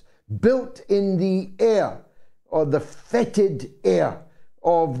castles built in the air, or the fetid air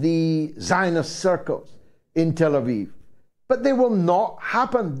of the Zionist circles in Tel Aviv. But they will not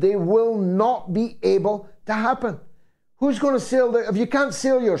happen. They will not be able to happen. Who's going to sail if you can't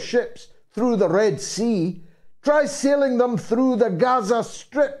sail your ships through the Red Sea, try sailing them through the Gaza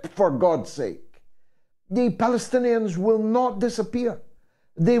Strip, for God's sake. The Palestinians will not disappear.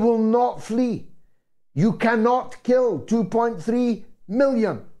 They will not flee. You cannot kill 2.3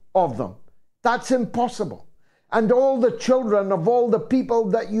 million of them. That's impossible. And all the children of all the people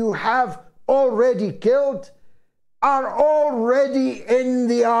that you have already killed are already in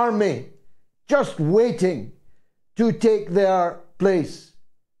the army, just waiting to take their place.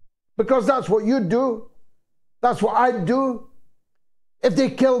 Because that's what you do. That's what I'd do. If they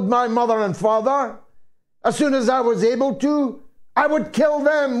killed my mother and father, as soon as I was able to, I would kill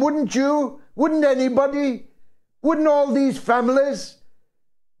them, wouldn't you? Wouldn't anybody? Wouldn't all these families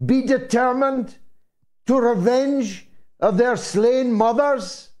be determined to revenge their slain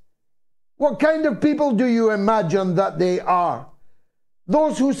mothers? What kind of people do you imagine that they are?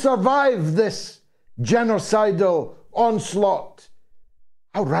 Those who survive this genocidal onslaught.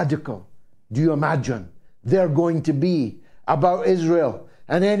 How radical do you imagine they're going to be about Israel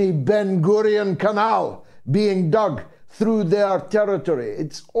and any Ben Gurion Canal being dug through their territory?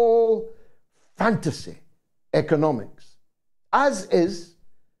 It's all fantasy economics, as is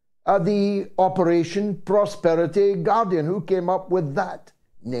the Operation Prosperity Guardian. Who came up with that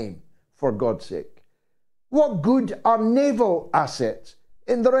name, for God's sake? What good are naval assets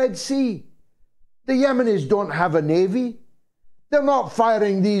in the Red Sea? The Yemenis don't have a navy. They're not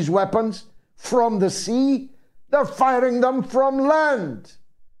firing these weapons from the sea. They're firing them from land.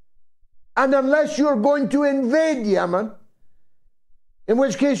 And unless you're going to invade Yemen, in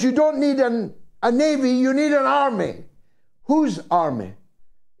which case you don't need a navy, you need an army. Whose army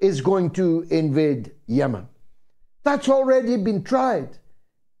is going to invade Yemen? That's already been tried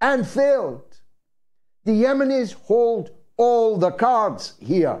and failed. The Yemenis hold all the cards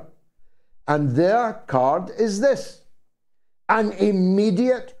here. And their card is this: an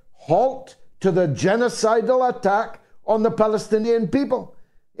immediate halt to the genocidal attack on the Palestinian people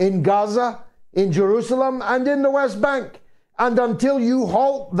in Gaza, in Jerusalem, and in the West Bank. And until you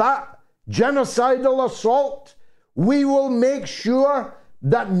halt that genocidal assault, we will make sure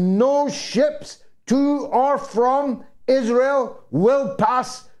that no ships to or from Israel will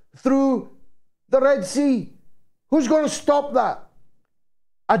pass through the Red Sea. Who's going to stop that?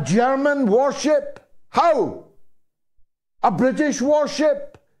 A German warship? How? A British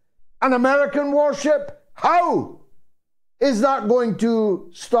warship? An American warship? How is that going to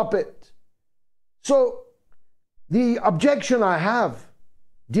stop it? So the objection I have,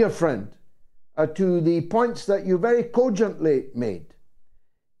 dear friend, to the points that you very cogently made,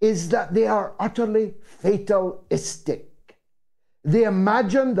 is that they are utterly fatalistic. They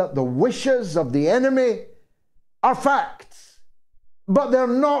imagine that the wishes of the enemy are facts, but they're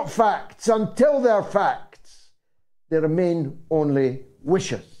not facts. Until they're facts, they remain only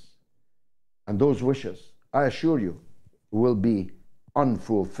wishes. And those wishes, I assure you, will be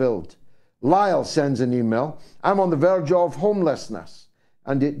unfulfilled. Lyle sends an email. I'm on the verge of homelessness,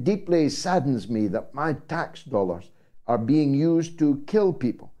 and it deeply saddens me that my tax dollars are being used to kill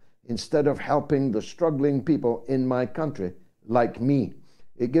people instead of helping the struggling people in my country like me.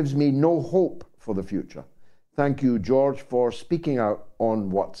 It gives me no hope for the future. Thank you, George, for speaking out on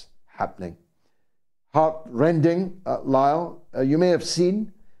what's happening. Heart-rending, Lyle. You may have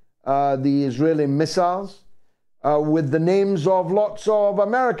seen the Israeli missiles with the names of lots of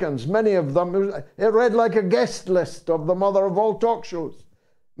Americans, many of them. It read like a guest list of the mother of all talk shows.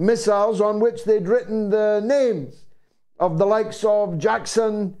 Missiles on which they'd written the names of the likes of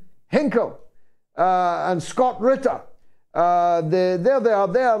Jackson Hinkle and Scott Ritter. There they are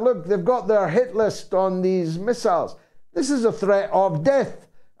there. Look, they've got their hit list on these missiles. This is a threat of death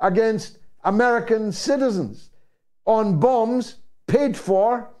against American citizens on bombs paid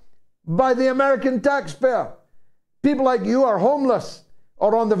for by the American taxpayer. People like you are homeless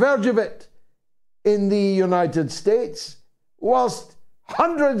or on the verge of it in the United States, whilst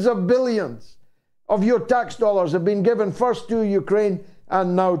hundreds of billions of your tax dollars have been given first to Ukraine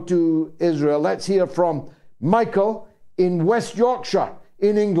and now to Israel. Let's hear from Michael in West Yorkshire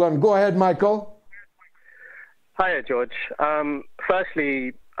in England. Go ahead, Michael. Hiya, George.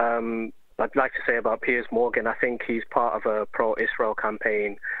 Firstly, I'd like to say about Piers Morgan, I think he's part of a pro-Israel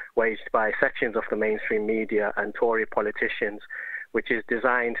campaign waged by sections of the mainstream media and Tory politicians, which is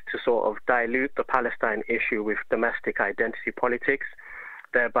designed to sort of dilute the Palestine issue with domestic identity politics,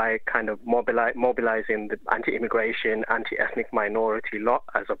 thereby kind of mobilizing the anti-immigration, anti-ethnic minority lot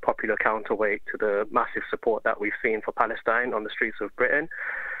as a popular counterweight to the massive support that we've seen for Palestine on the streets of Britain.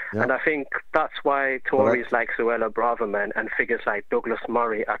 Yeah. And I think that's why Tories like Suella Braverman and figures like Douglas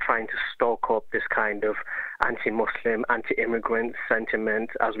Murray are trying to stoke up this kind of anti-Muslim, anti-immigrant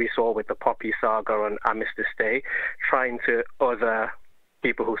sentiment, as we saw with the Poppy saga on Armistice Day, trying to other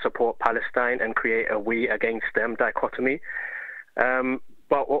people who support Palestine and create a we against them dichotomy.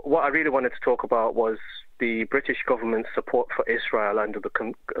 But what I really wanted to talk about was the British government's support for Israel under the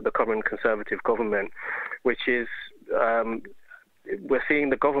current Conservative government, which is we're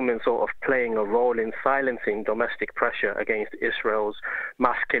seeing the government sort of playing a role in silencing domestic pressure against Israel's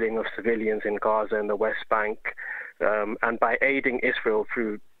mass killing of civilians in Gaza and the West Bank, and by aiding Israel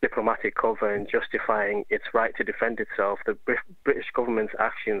through diplomatic cover and justifying its right to defend itself, the British government's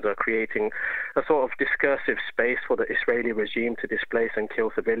actions are creating a sort of discursive space for the Israeli regime to displace and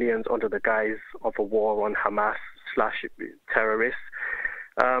kill civilians under the guise of a war on Hamas/terrorists.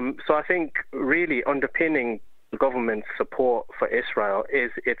 So I think really underpinning the government's support for Israel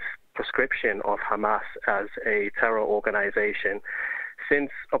is its prescription of Hamas as a terror organization.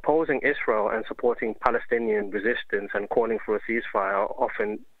 Since opposing Israel and supporting Palestinian resistance and calling for a ceasefire are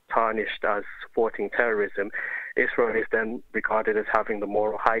often tarnished as supporting terrorism, Israel is then regarded as having the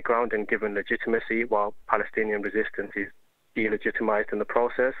moral high ground and given legitimacy, while Palestinian resistance is delegitimized in the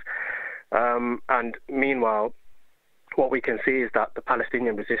process. And meanwhile, what we can see is that the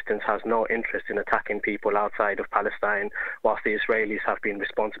Palestinian resistance has no interest in attacking people outside of Palestine, whilst the Israelis have been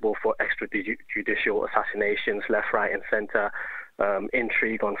responsible for extrajudicial assassinations left, right and centre,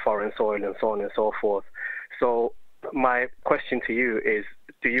 intrigue on foreign soil and so on and so forth. So my question to you is,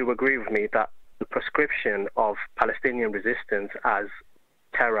 do you agree with me that the prescription of Palestinian resistance as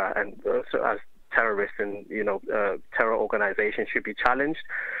terror and as terrorists and terror organizations should be challenged,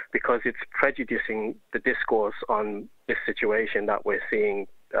 because it's prejudicing the discourse on this situation that we're seeing,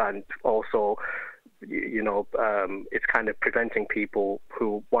 and also it's kind of preventing people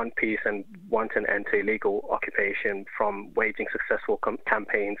who want peace and want an end to illegal occupation from waging successful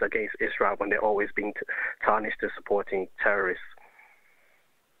campaigns against Israel when they're always being tarnished as supporting terrorists.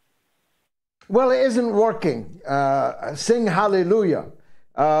 Well, it isn't working. Sing hallelujah.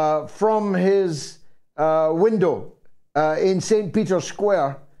 From his window in St. Peter's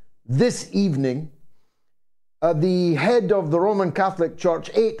Square this evening, the head of the Roman Catholic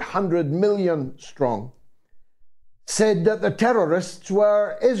Church, 800 million strong, said that the terrorists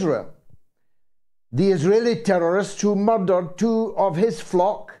were Israel. The Israeli terrorists who murdered 2 of his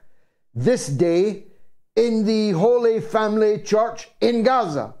flock this day in the Holy Family Church in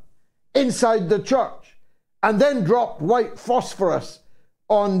Gaza, inside the church, and then dropped white phosphorus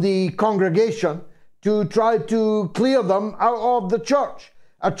on the congregation to try to clear them out of the church,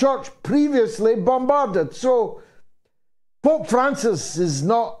 a church previously bombarded. So Pope Francis is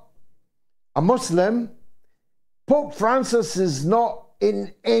not a Muslim. Pope Francis is not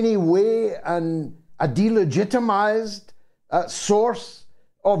in any way a delegitimized source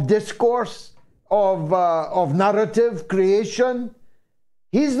of discourse, of narrative creation.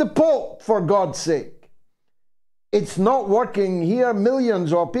 He's the Pope, for God's sake. It's not working here.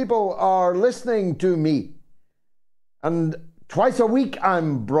 Millions of people are listening to me. And twice a week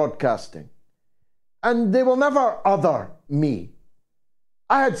I'm broadcasting. And they will never other me.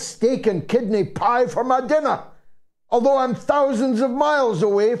 I had steak and kidney pie for my dinner, although I'm thousands of miles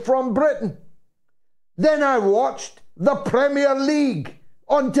away from Britain. Then I watched the Premier League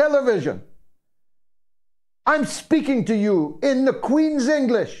on television. I'm speaking to you in the Queen's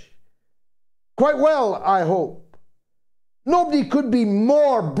English. Quite well, I hope. Nobody could be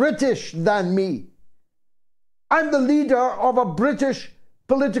more British than me. I'm the leader of a British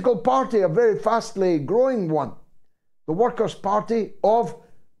political party, a very fastly growing one. The Workers' Party of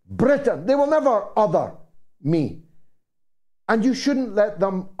Britain. They will never other me. And you shouldn't let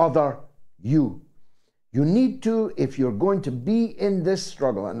them other you. You need to, if you're going to be in this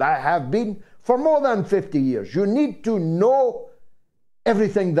struggle, and I have been for more than 50 years, you need to know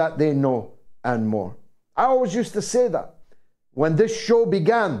everything that they know and more. I always used to say that when this show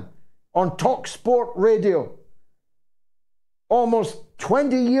began on Talk Sport Radio, almost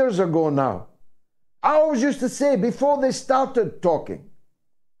 20 years ago now. I always used to say before they started talking,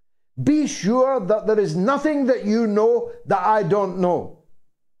 be sure that there is nothing that you know that I don't know.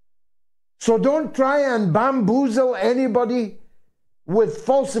 So don't try and bamboozle anybody with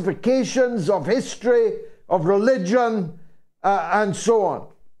falsifications of history, of religion, and so on.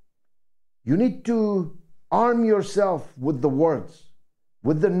 You need to arm yourself with the words,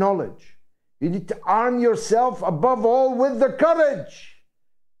 with the knowledge. You need to arm yourself above all with the courage.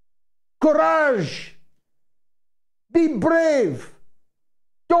 Courage. Be brave.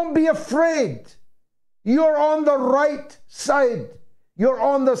 Don't be afraid. You're on the right side. You're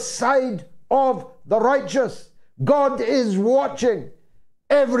on the side of the righteous. God is watching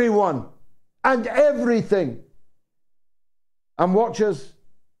everyone and everything, and watches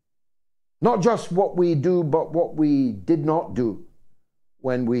not just what we do, but what we did not do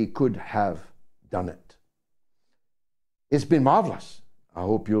when we could have done it. It's been marvelous. I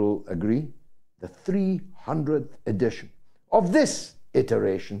hope you'll agree. The 300th edition of this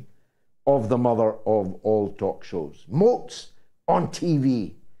iteration of the mother of all talk shows. MOATS on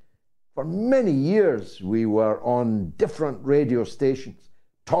TV. For many years we were on different radio stations.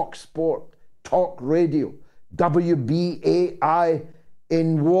 Talk Sport, Talk Radio, WBAI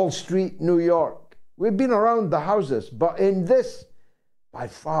in Wall Street, New York. We've been around the houses, but in this, by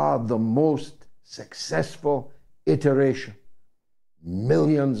far the most successful iteration,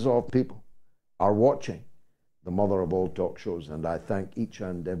 millions of people are watching the mother of all talk shows, and I thank each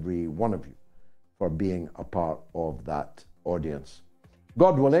and every one of you for being a part of that audience.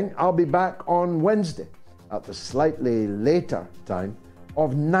 God willing, I'll be back on Wednesday at the slightly later time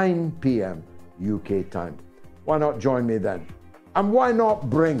of 9 p.m. UK time. Why not join me then? And why not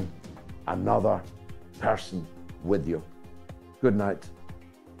bring another person with you? Good night.